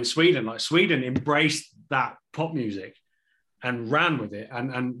Norway and Sweden. Like, Sweden embraced that pop music and ran with it.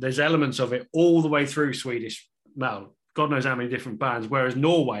 And there's elements of it all the way through Swedish metal. God knows how many different bands. Whereas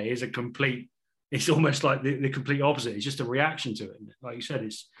Norway is it's almost like the complete opposite. It's just a reaction to it. Like you said,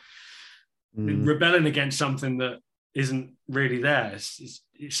 it's rebelling against something that isn't really there.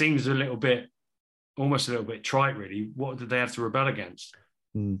 It seems almost a little bit trite, really. What did they have to rebel against?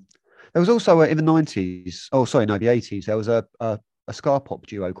 There was also in the 90s, the 80s, there was a ska pop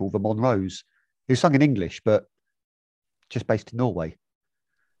duo called the Monroes, who sung in English, but just based in Norway.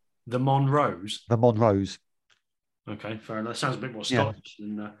 The Monroes? The Monroes. Okay, fair enough. That sounds a bit more Scottish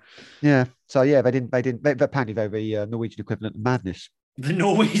than... Yeah, so yeah, they apparently they're the Norwegian equivalent of Madness. The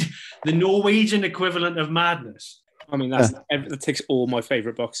Norwegian equivalent of Madness? I mean, that ticks all my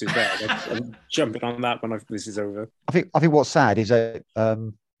favourite boxes there. I'm jumping on that when this is over. I think what's sad is that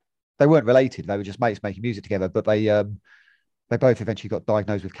they weren't related. They were just mates making music together, but they both eventually got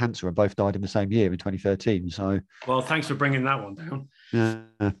diagnosed with cancer and both died in the same year in 2013. So, well, thanks for bringing that one down.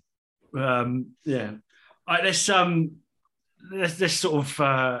 Yeah. Let's sort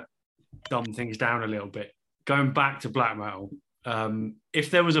of dumb things down a little bit. Going back to black metal, if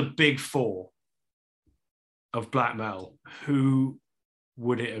there was a big four of black metal, who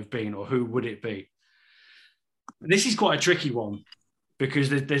would it have been, or who would it be? This is quite a tricky one, because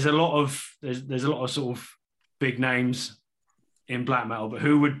there's a lot of sort of big names in black metal, but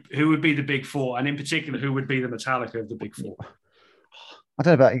who would be the big four, and in particular, who would be the Metallica of the big four? I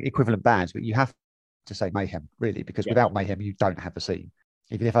don't know about equivalent bands, but you have to say Mayhem, really, because without Mayhem, you don't have a scene.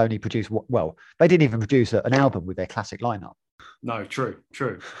 Even if they only produce they didn't even produce an album with their classic lineup. No, true.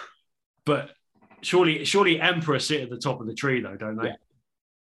 But surely Emperor sit at the top of the tree, though, don't they? Yeah.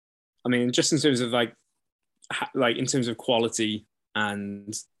 I mean, just in terms of like in terms of quality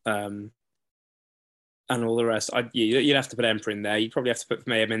and all the rest, you'd have to put Emperor in there. You'd probably have to put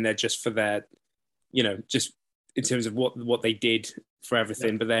Mayhem in there just for their, just in terms of what they did for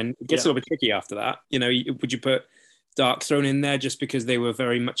everything. But then it gets a little bit tricky after that. You know, would you put Dark Throne in there just because they were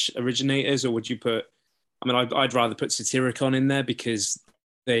very much originators, or would you put? I mean, I'd rather put Satyricon in there because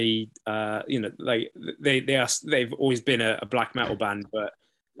they, you know, like they've always been a black metal band, but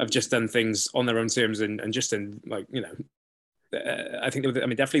have just done things on their own terms and just in like, you know, I think they were, I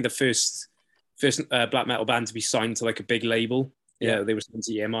mean, definitely the first black metal band to be signed to like a big label. You know, they were signed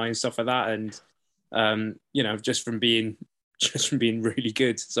to EMI and stuff like that, and you know, just from being really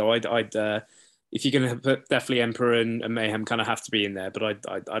good. So I'd if you're going to put definitely Emperor and Mayhem kind of have to be in there, but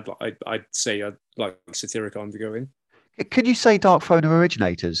I'd say I'd like Satyricon to go in. Could you say Dark Throne are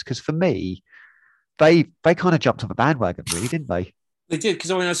originators? Because for me, they kind of jumped on the bandwagon, really, didn't they? They did,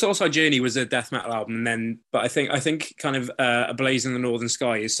 because I mean, Soulside Journey was a death metal album, and then, but I think kind of A Blaze in the Northern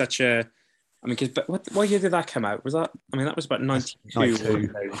Sky is such a, I mean, because what year did that come out? Was that? I mean, that was about 92.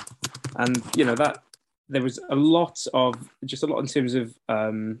 And you know that there was a lot in terms of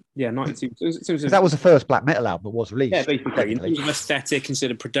 92. That was the first black metal album that was released. Yeah, basically in terms of aesthetic and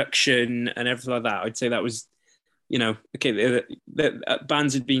sort of production and everything like that. I'd say that was, you know, okay, the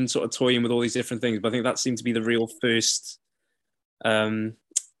bands had been sort of toying with all these different things, but I think that seemed to be the real first, the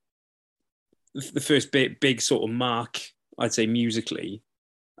first big sort of mark, I'd say, musically.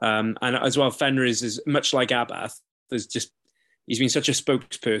 And as well, Fenrir is much like Abath. He's been such a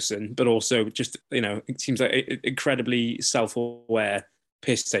spokesperson, but also just, you know, it seems like an incredibly self-aware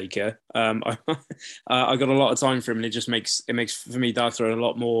piss taker. I got a lot of time for him, and it makes for me Dark Throne a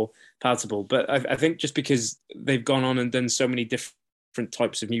lot more palatable. But I think just because they've gone on and done so many different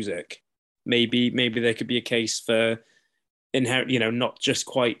types of music, maybe there could be a case for inherent, you know, not just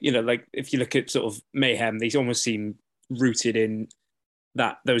quite, you know, like if you look at sort of Mayhem, they almost seem rooted in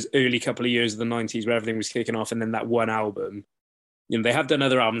those early couple of years of the 90s where everything was kicking off, and then that one album. You know, they have done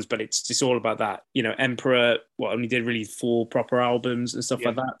other albums, but it's just all about that. You know, Emperor only did really 4 proper albums and stuff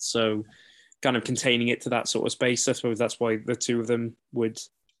like that. So kind of containing it to that sort of space. I suppose that's why the 2 of them would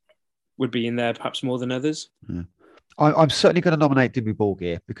be in there perhaps more than others. Yeah. I'm certainly going to nominate Dimmu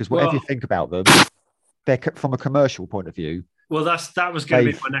Borgir because whatever you think about them, they're from a commercial point of view. Well, that was going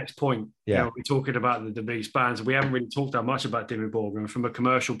to be my next point. Yeah. You know, we're talking about the Beast bands. We haven't really talked that much about Dimmu Borgir, and from a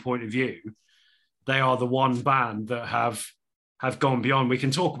commercial point of view, they are the one band that have gone beyond. We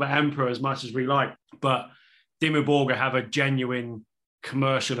can talk about Emperor as much as we like, but Dimmu Borgir have a genuine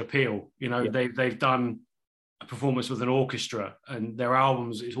commercial appeal. You know, they've done a performance with an orchestra, and their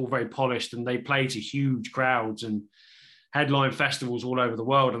albums is all very polished, and they play to huge crowds and headline festivals all over the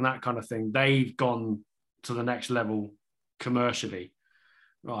world and that kind of thing. They've gone to the next level commercially.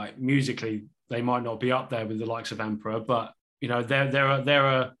 Right, musically, they might not be up there with the likes of Emperor, but you know,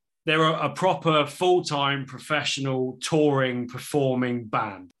 they're a proper full-time professional touring performing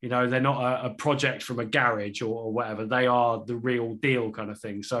band. You know, they're not a project from a garage or whatever. They are the real deal kind of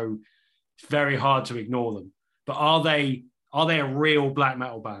thing. So it's very hard to ignore them. But are they a real black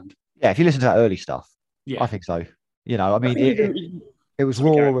metal band? Yeah, if you listen to that early stuff, I think so. You know, I mean, it was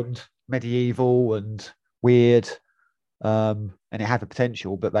raw and medieval and weird, and it had the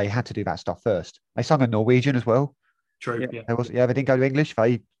potential, but they had to do that stuff first. They sung in Norwegian as well. True. Yeah. They didn't go to English.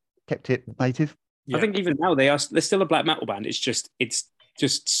 They kept it native. I think even now they're still a black metal band. It's just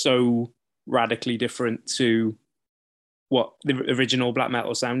so radically different to what the original black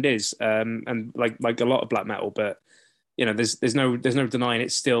metal sound is, and like a lot of black metal. But you know, there's no denying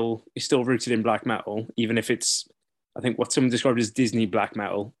it's still rooted in black metal, even if it's, I think, what someone described as Disney black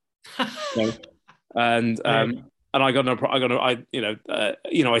metal. You know? And I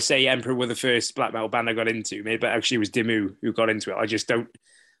say Emperor were the first black metal band I got into, maybe, but actually it was Dimmu who got into it. I just don't.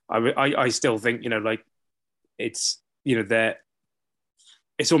 I still think, you know, like it's, you know,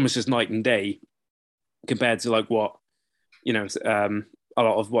 it's almost as night and day compared to like what, you know, a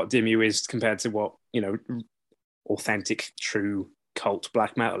lot of what Dimmu is compared to what, you know, authentic, true cult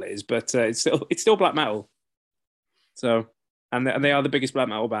black metal is. But it's still black metal. So, and they are the biggest black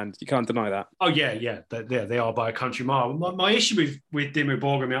metal band. You can't deny that. Oh yeah, they are by a country mile. My issue with Dimmu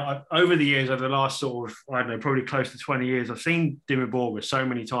Borgir, I mean, over the years, over the last sort of, I don't know, probably close to 20 years, I've seen Dimmu Borgir so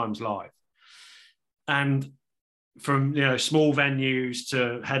many times live, and from, you know, small venues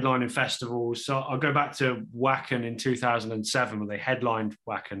to headlining festivals. So I'll go back to Wacken in 2007 when they headlined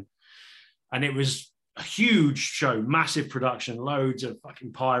Wacken, and it was a huge show, massive production, loads of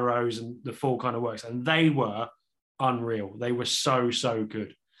fucking pyros and the full kind of works, and they were unreal. They were so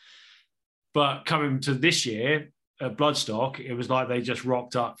good. But coming to this year at Bloodstock, it was like they just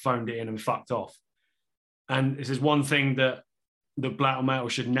rocked up, phoned it in, and fucked off. And this is one thing that the black metal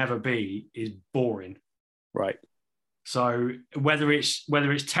should never be, is boring. Right. So whether it's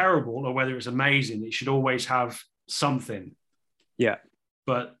terrible or whether it's amazing, it should always have something. Yeah.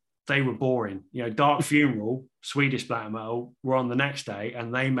 But they were boring. You know, Dark Funeral, Swedish black metal, were on the next day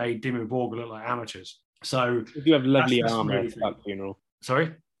and they made Dimmu Borgir look like amateurs. So if you have lovely armor, really Dark Funeral.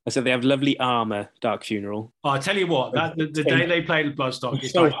 Sorry? I said they have lovely armor, Dark Funeral. Oh, I tell you what, the day they played the Bloodstock,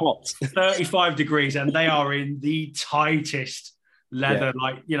 it's so like hot. 35 degrees, and they are in the tightest leather,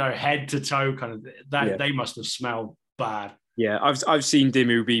 like, you know, head to toe kind of that. Yeah. They must have smelled bad. Yeah, I've seen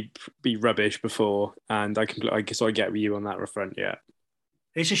Dimmu be rubbish before, and I guess I get with you on that front. Yeah,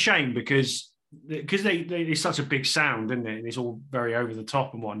 it's a shame because it's such a big sound, isn't it? And it's all very over the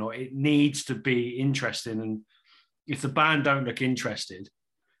top and whatnot. It needs to be interesting, and if the band don't look interested,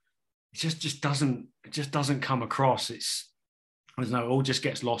 it just doesn't come across. I don't know, it all just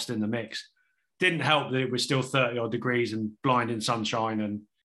gets lost in the mix. Didn't help that it was still 30 odd degrees and blinding sunshine, and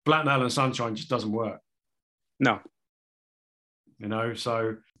black metal and sunshine just doesn't work. No. You know,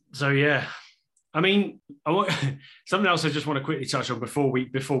 so yeah. I mean, something else I just want to quickly touch on before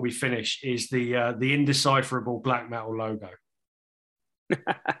we finish is the indecipherable black metal logo.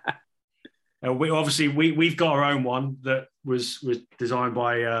 We've got our own one that was designed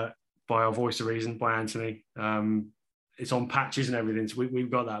by our voice of reason, by Anthony. It's on patches and everything, so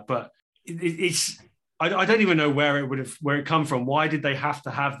we've got that. But it's I don't even know where it come from. Why did they have to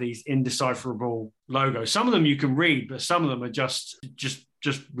have these indecipherable logos? Some of them you can read, but some of them are just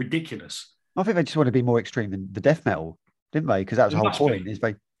ridiculous. I think they just want to be more extreme than the death metal, didn't they? Because that was the whole point.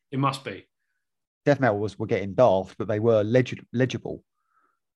 It must be. Death metal were getting daft, but they were legible.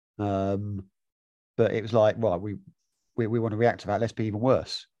 But it was like, right, we want to react to that. Let's be even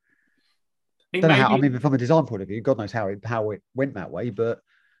worse. Don't know how. I mean, from a design point of view, God knows how it went that way. But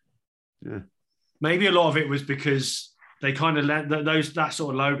yeah. Maybe a lot of it was because they kind of that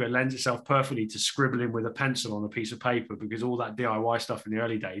sort of logo lends itself perfectly to scribbling with a pencil on a piece of paper, because all that DIY stuff in the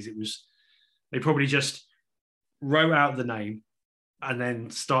early days, they probably just wrote out the name and then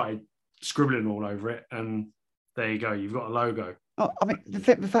started scribbling all over it, and there you go, you've got a logo. Oh, I mean, the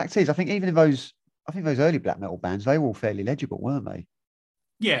fact is, I think those early black metal bands, they were all fairly legible, weren't they?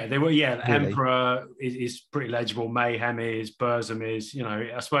 Yeah, they were. Yeah, really? Emperor is pretty legible. Mayhem is. Burzum is. You know,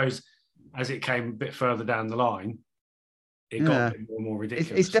 I suppose as it came a bit further down the line, it got a bit more and more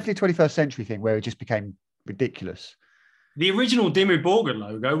ridiculous. It's definitely a 21st century thing where it just became ridiculous. The original Dimmu Borgir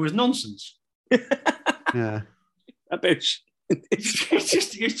logo was nonsense. Yeah, a bitch. It's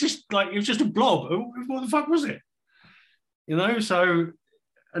just like, it was just a blob. What the fuck was it? You know. So,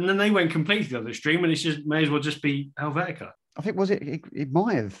 and then they went completely the other extreme, and it's just may as well just be Helvetica. I think it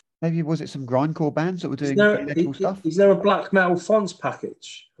might have. Maybe was it some grindcore bands that were doing cool stuff? Is there a black metal fonts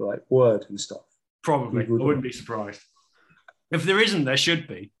package for like Word and stuff? Probably. I wouldn't be surprised. If there isn't, there should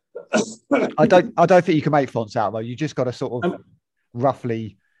be. I don't think you can make fonts out though. You just got to sort of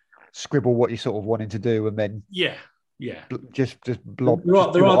roughly scribble what you're sort of wanting to do, and then just blob.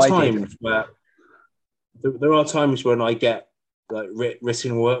 There are times when I get like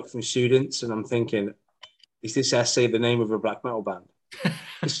written work from students, and I'm thinking, is this essay the name of a black metal band?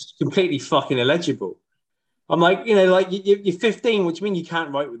 It's completely fucking illegible. I'm like, you know, like you're 15, which means you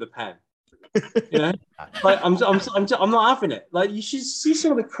can't write with a pen. You know, like I'm not having it. Like, you should see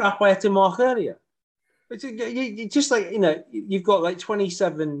some of the crap I had to mark earlier. You just like, you know, you've got like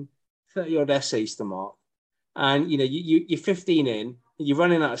 27, 30 odd essays to mark, and you know you're 15 in, you're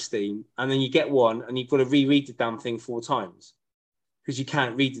running out of steam, and then you get one, and you've got to reread the damn thing 4 times because you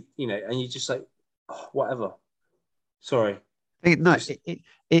can't read it, you know, and you're just like, oh, whatever. Sorry. No,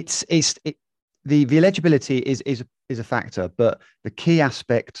 the illegibility is a factor, but the key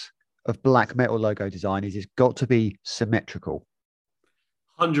aspect of black metal logo design is it's got to be symmetrical.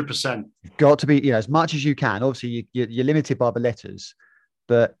 100%. You've got to be, you know, as much as you can. Obviously, you're limited by the letters,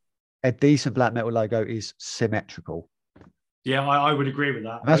 but a decent black metal logo is symmetrical. Yeah, I would agree with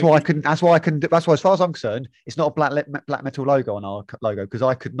that. And that's why I couldn't. That's why, as far as I'm concerned, it's not a black metal logo on our logo, because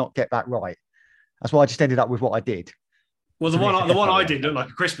I could not get that right. That's why I just ended up with what I did. Well, the one I did looked like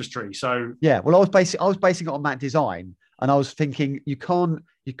a Christmas tree. So yeah, well, I was basing it on that design, and I was thinking you can't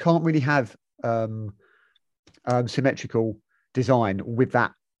really have symmetrical design with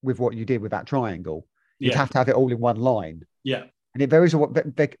what you did with that triangle. You'd have to have it all in one line. Yeah, and it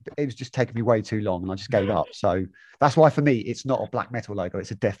was just taking me way too long, and I just gave up. So that's why for me it's not a black metal logo; it's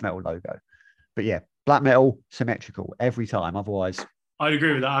a death metal logo. But yeah, black metal symmetrical every time. Otherwise, I'd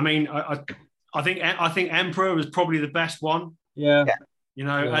agree with that. I mean, I think Emperor was probably the best one. Yeah. You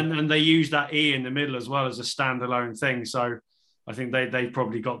know, and they used that E in the middle as well as a standalone thing. So I think they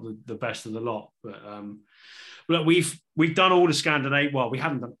probably got the best of the lot. But Look, we've done all the Scandinavia. Well, we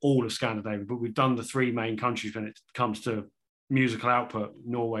haven't done all of Scandinavia, but we've done the three main countries when it comes to musical output: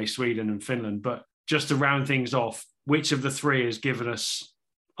 Norway, Sweden, and Finland. But just to round things off, which of the three has given us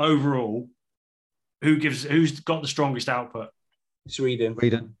overall? Who's got the strongest output? Sweden.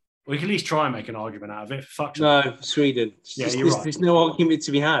 We can at least try and make an argument out of it. No, Sweden. You're right. There's no argument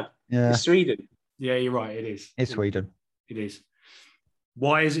to be had. Yeah. It's Sweden. Yeah, you're right. It is. It's Sweden. It is.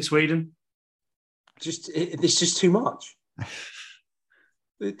 Why is it Sweden? There's just too much.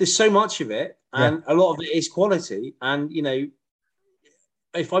 There's so much of it, and a lot of it is quality. And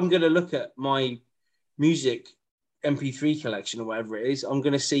if I'm going to look at my music MP3 collection or whatever it is, I'm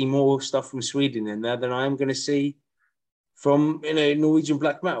going to see more stuff from Sweden in there than I am going to see from Norwegian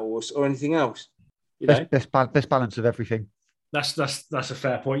black metal or anything else. Best balance of everything. That's a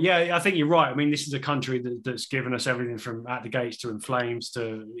fair point. Yeah, I think you're right. I mean, this is a country that's given us everything from At the Gates to In Flames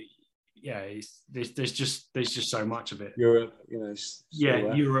to there's just so much of it. Europe,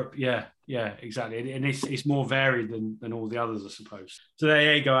 Europe, yeah, exactly, and it's more varied than all the others, I suppose. So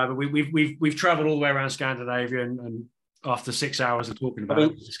there you go, Abba. We've travelled all the way around Scandinavia, and after 6 hours of talking about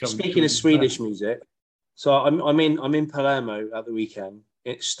it, speaking of Swedish music, so I'm in Palermo at the weekend.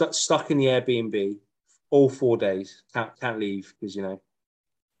 It's stuck in the Airbnb all 4 days. Can't leave because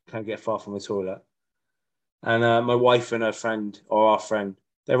can't get far from the toilet. And my wife and her friend, or our friend,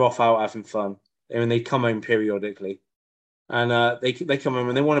 they're off out having fun. And they come home periodically. And they come home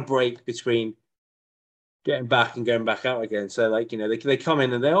and they want a break between getting back and going back out again. So they come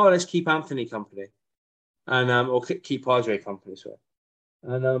in and let's keep Anthony company, and or keep Padre company as well.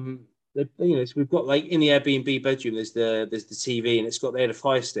 And so we've got in the Airbnb bedroom there's the TV, and they had a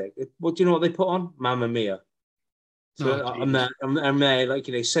Fire Stick. What do you know what they put on? Mamma Mia. So I'm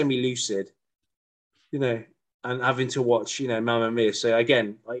there semi-lucid, and having to watch Mamma Mia. So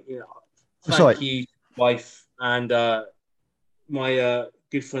again, thank you, wife, and my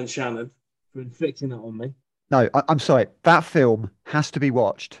good friend Shannon for inflicting that on me. No, I'm sorry. That film has to be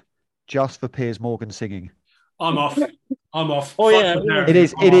watched just for Piers Morgan singing. I'm off. Oh yeah, it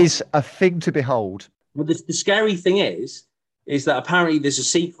is a thing to behold. Well, the scary thing is that apparently there's a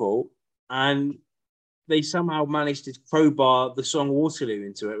sequel, and they somehow managed to crowbar the song Waterloo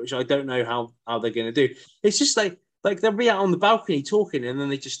into it, which I don't know how they're going to do. It's just like they'll be out on the balcony talking, and then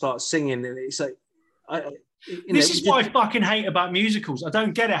they just start singing, and it's like, this is what I fucking hate about musicals. I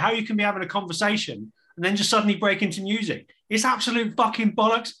don't get it. How you can be having a conversation and then just suddenly break into music. It's absolute fucking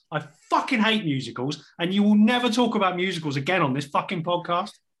bollocks. I fucking hate musicals, and you will never talk about musicals again on this fucking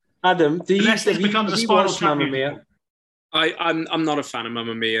podcast. Adam, unless this becomes a Spinal Tap Mamma Mia? I'm not a fan of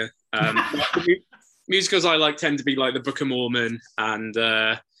Mamma Mia. Musicals I like tend to be like The Book of Mormon and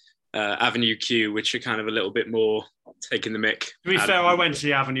Avenue Q, which are kind of a little bit more taking the mick. To be fair, I went to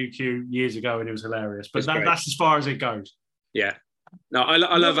the Avenue Q years ago and it was hilarious, but that's as far as it goes. Yeah. No, I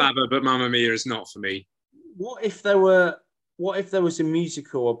love ABBA, but Mamma Mia is not for me. What if there was a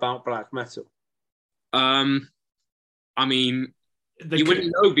musical about black metal? I mean, you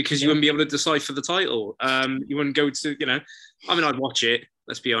wouldn't know because you wouldn't be able to decipher the title. You wouldn't go to, I'd watch it.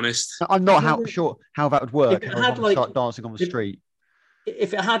 Let's be honest. I'm not sure how that would work. If I start dancing on the street.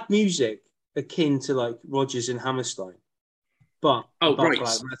 If it had music akin to Rodgers and Hammerstein, but right. Black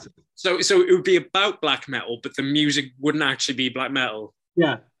metal. So it would be about black metal, but the music wouldn't actually be black metal.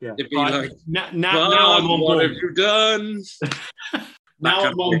 Yeah. It'd be now I'm on board. What have you done? Now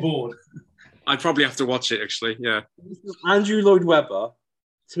I'm on board. I'd probably have to watch it actually. Yeah. Andrew Lloyd Webber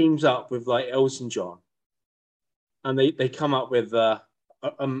teams up with Elton John, and they come up with a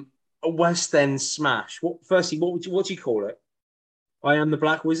West End smash. What do you call it? I Am the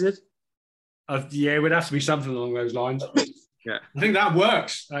Black Wizard? Yeah, it would have to be something along those lines. Yeah. I think that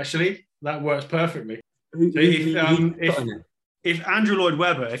works, actually. That works perfectly. If Andrew Lloyd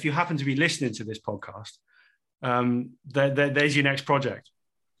Webber, if you happen to be listening to this podcast, there's your next project.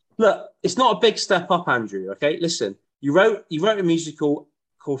 Look, it's not a big step up, Andrew, okay? Listen, you wrote a musical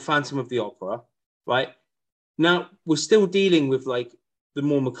called Phantom of the Opera, right? Now, we're still dealing with the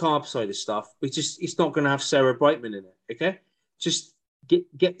more macabre side of stuff. It's not going to have Sarah Brightman in it, okay? Just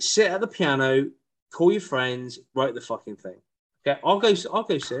sit at the piano, call your friends, write the fucking thing. Okay, I'll go sit.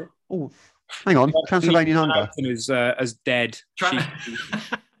 Oh, hang on, Transylvanian Hunger is as dead.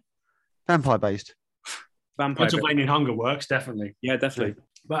 Vampire based. Transylvanian Hunger works definitely. Yeah, definitely.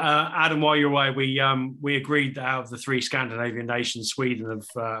 But Adam, while you're away, we agreed that out of the three Scandinavian nations, Sweden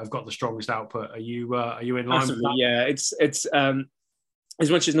have got the strongest output. Are you in line with that? Yeah, it's as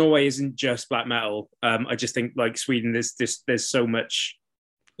much as Norway isn't just black metal. I just think Sweden, there's so much,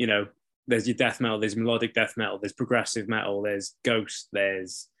 there's your death metal, there's melodic death metal, there's progressive metal, there's ghost,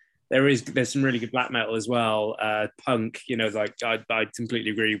 there's there's some really good black metal as well. Punk, like I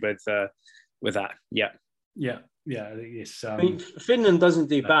completely agree with that. Yeah. I think it's. I mean, Finland doesn't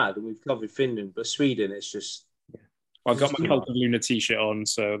do bad, and we've covered Finland, but Sweden, it's just. I've got my Cult of Luna t-shirt on,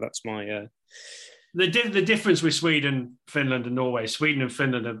 so that's my. The difference with Sweden, Finland, and Norway. Sweden and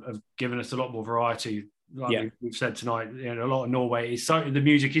Finland have given us a lot more variety. Like we've said tonight, a lot of Norway is the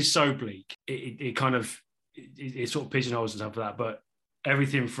music is so bleak. It kind of it sort of pigeonholes and stuff like that. But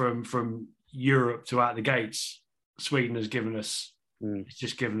everything from Europe to out the gates, Sweden has given us. It's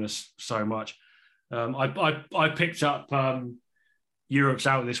just given us so much. I picked up Europe's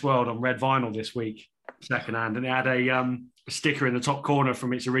Out of This World on red vinyl this week, secondhand, and it had a sticker in the top corner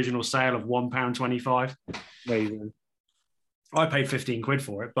from its original sale of £1.25. Amazing. I paid 15 quid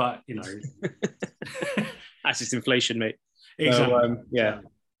for it, but that's just inflation, mate. Exactly.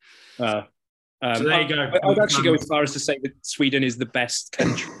 So, so there you go. I'd actually go as far as to say that Sweden is the best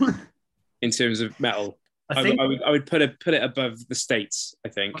country in terms of metal. I would put it above the States. I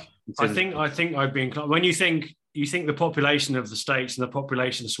think I'd be inclined. When you think the population of the States and the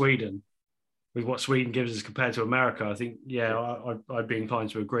population of Sweden, with what Sweden gives us compared to America, I think I'd be inclined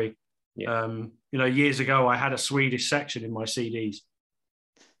to agree. Yeah. Years ago I had a Swedish section in my CDs.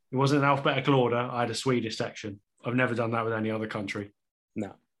 It wasn't an alphabetical order. I had a Swedish section. I've never done that with any other country.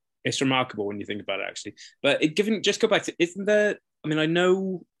 No, it's remarkable when you think about it, actually. But just go back to, isn't there? I mean, I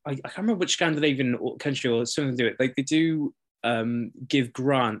know. I can't remember which Scandinavian country or something to do it. Like they do give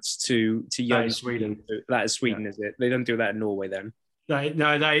grants to young. That is Sweden. That is Sweden, is it? They don't do that in Norway, then. I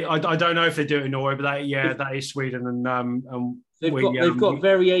don't know if they do it in Norway, but that is Sweden, and they've got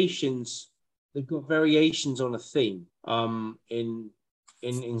variations. They've got variations on a theme.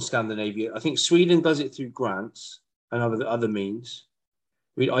 In Scandinavia, I think Sweden does it through grants and other means.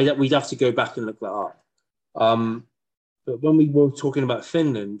 We'd have to go back and look that up. But when we were talking about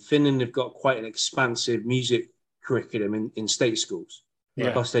Finland have got quite an expansive music curriculum in state schools.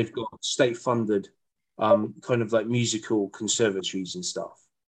 Yeah. Plus, they've got state-funded kind of like musical conservatories and stuff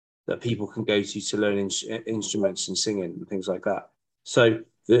that people can go to learn instruments and singing and things like that. So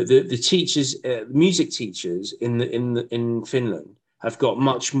the teachers, music teachers in Finland have got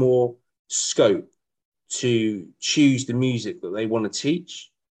much more scope to choose the music that they want to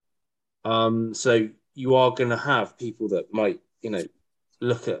teach. So you are going to have people that might,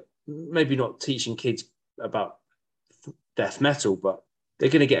 look at maybe not teaching kids about death metal, but they're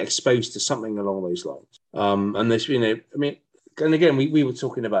going to get exposed to something along those lines. And there's, and again, we were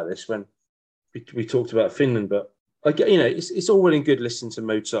talking about this when we talked about Finland, but it's all well and good listening to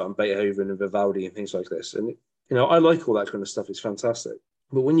Mozart and Beethoven and Vivaldi and things like this. And, I like all that kind of stuff. It's fantastic.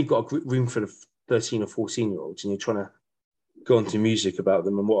 But when you've got a room full of 13 or 14-year-olds and you're trying to go on to music about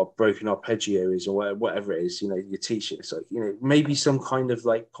them and what a broken arpeggio is or whatever it is, you teach it. It's like, maybe some kind of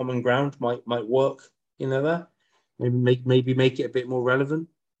like common ground might work, there. Maybe make it a bit more relevant.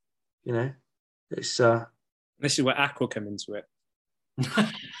 It's this is where Aqua come into it.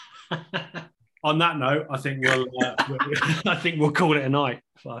 On that note, I think we'll call it a night.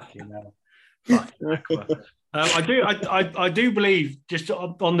 Fucking hell. Fucking Aqua. I do believe, just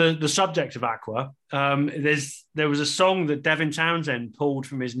on the subject of Aqua, there was a song that Devin Townsend pulled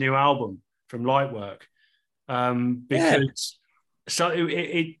from his new album from Lightwork, because so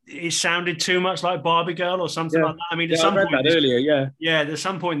it sounded too much like Barbie Girl or something like that. I mean, I read that earlier. At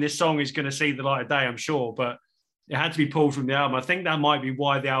some point this song is going to see the light of day, I'm sure, but it had to be pulled from the album. I think that might be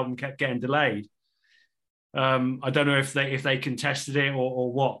why the album kept getting delayed. I don't know if they contested it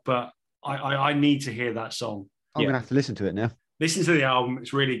or what, but I need to hear that song. I'm gonna have to listen to it now. Listen to the album;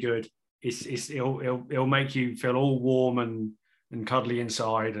 it's really good. It'll make you feel all warm and cuddly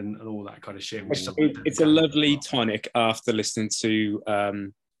inside and all that kind of shit. It's a lovely tonic after listening to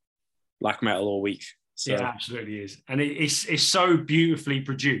black metal all week. So. It absolutely is, and it's so beautifully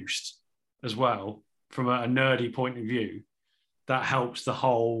produced as well from a nerdy point of view. That helps the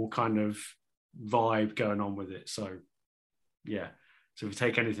whole kind of vibe going on with it. So, yeah. So if we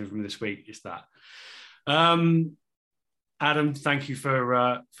take anything from this week, it's that. Adam, thank you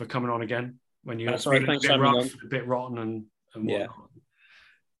for coming on again. When you're feeling a bit rough, a bit rotten, and whatnot,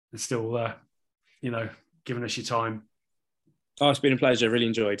 and still, giving us your time. Oh, it's been a pleasure. Really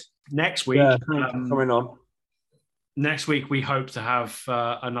enjoyed. Next week, coming on. Next week, we hope to have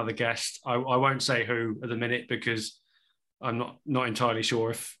another guest. I won't say who at the minute because I'm not entirely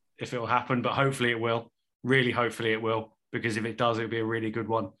sure if it will happen, but hopefully it will. Really, hopefully it will, because if it does, it'll be a really good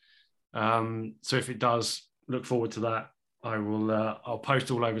one. So if it does, look forward to that. I will. I'll post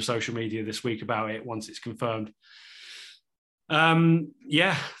all over social media this week about it once it's confirmed. Thank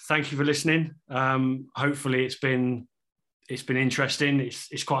you for listening. Hopefully it's been it's been interesting.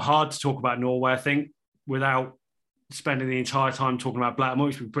 It's quite hard to talk about Norway, I think, without spending the entire time talking about Blackmore,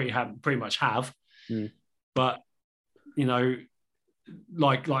 which we pretty much have. But you know,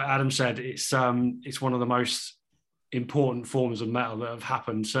 like Adam said, it's one of the most important forms of metal that have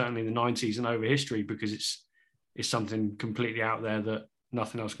happened, certainly in the 90s and over history, because it's something completely out there that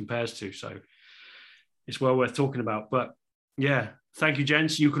nothing else compares to. So it's well worth talking about. But yeah, thank you,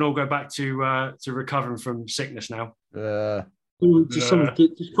 gents. You can all go back to recovering from sickness now. Just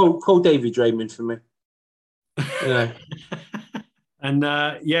call David Draymond for me. Yeah. And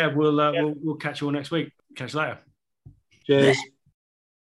we'll catch you all next week. Catch you later. Cheers.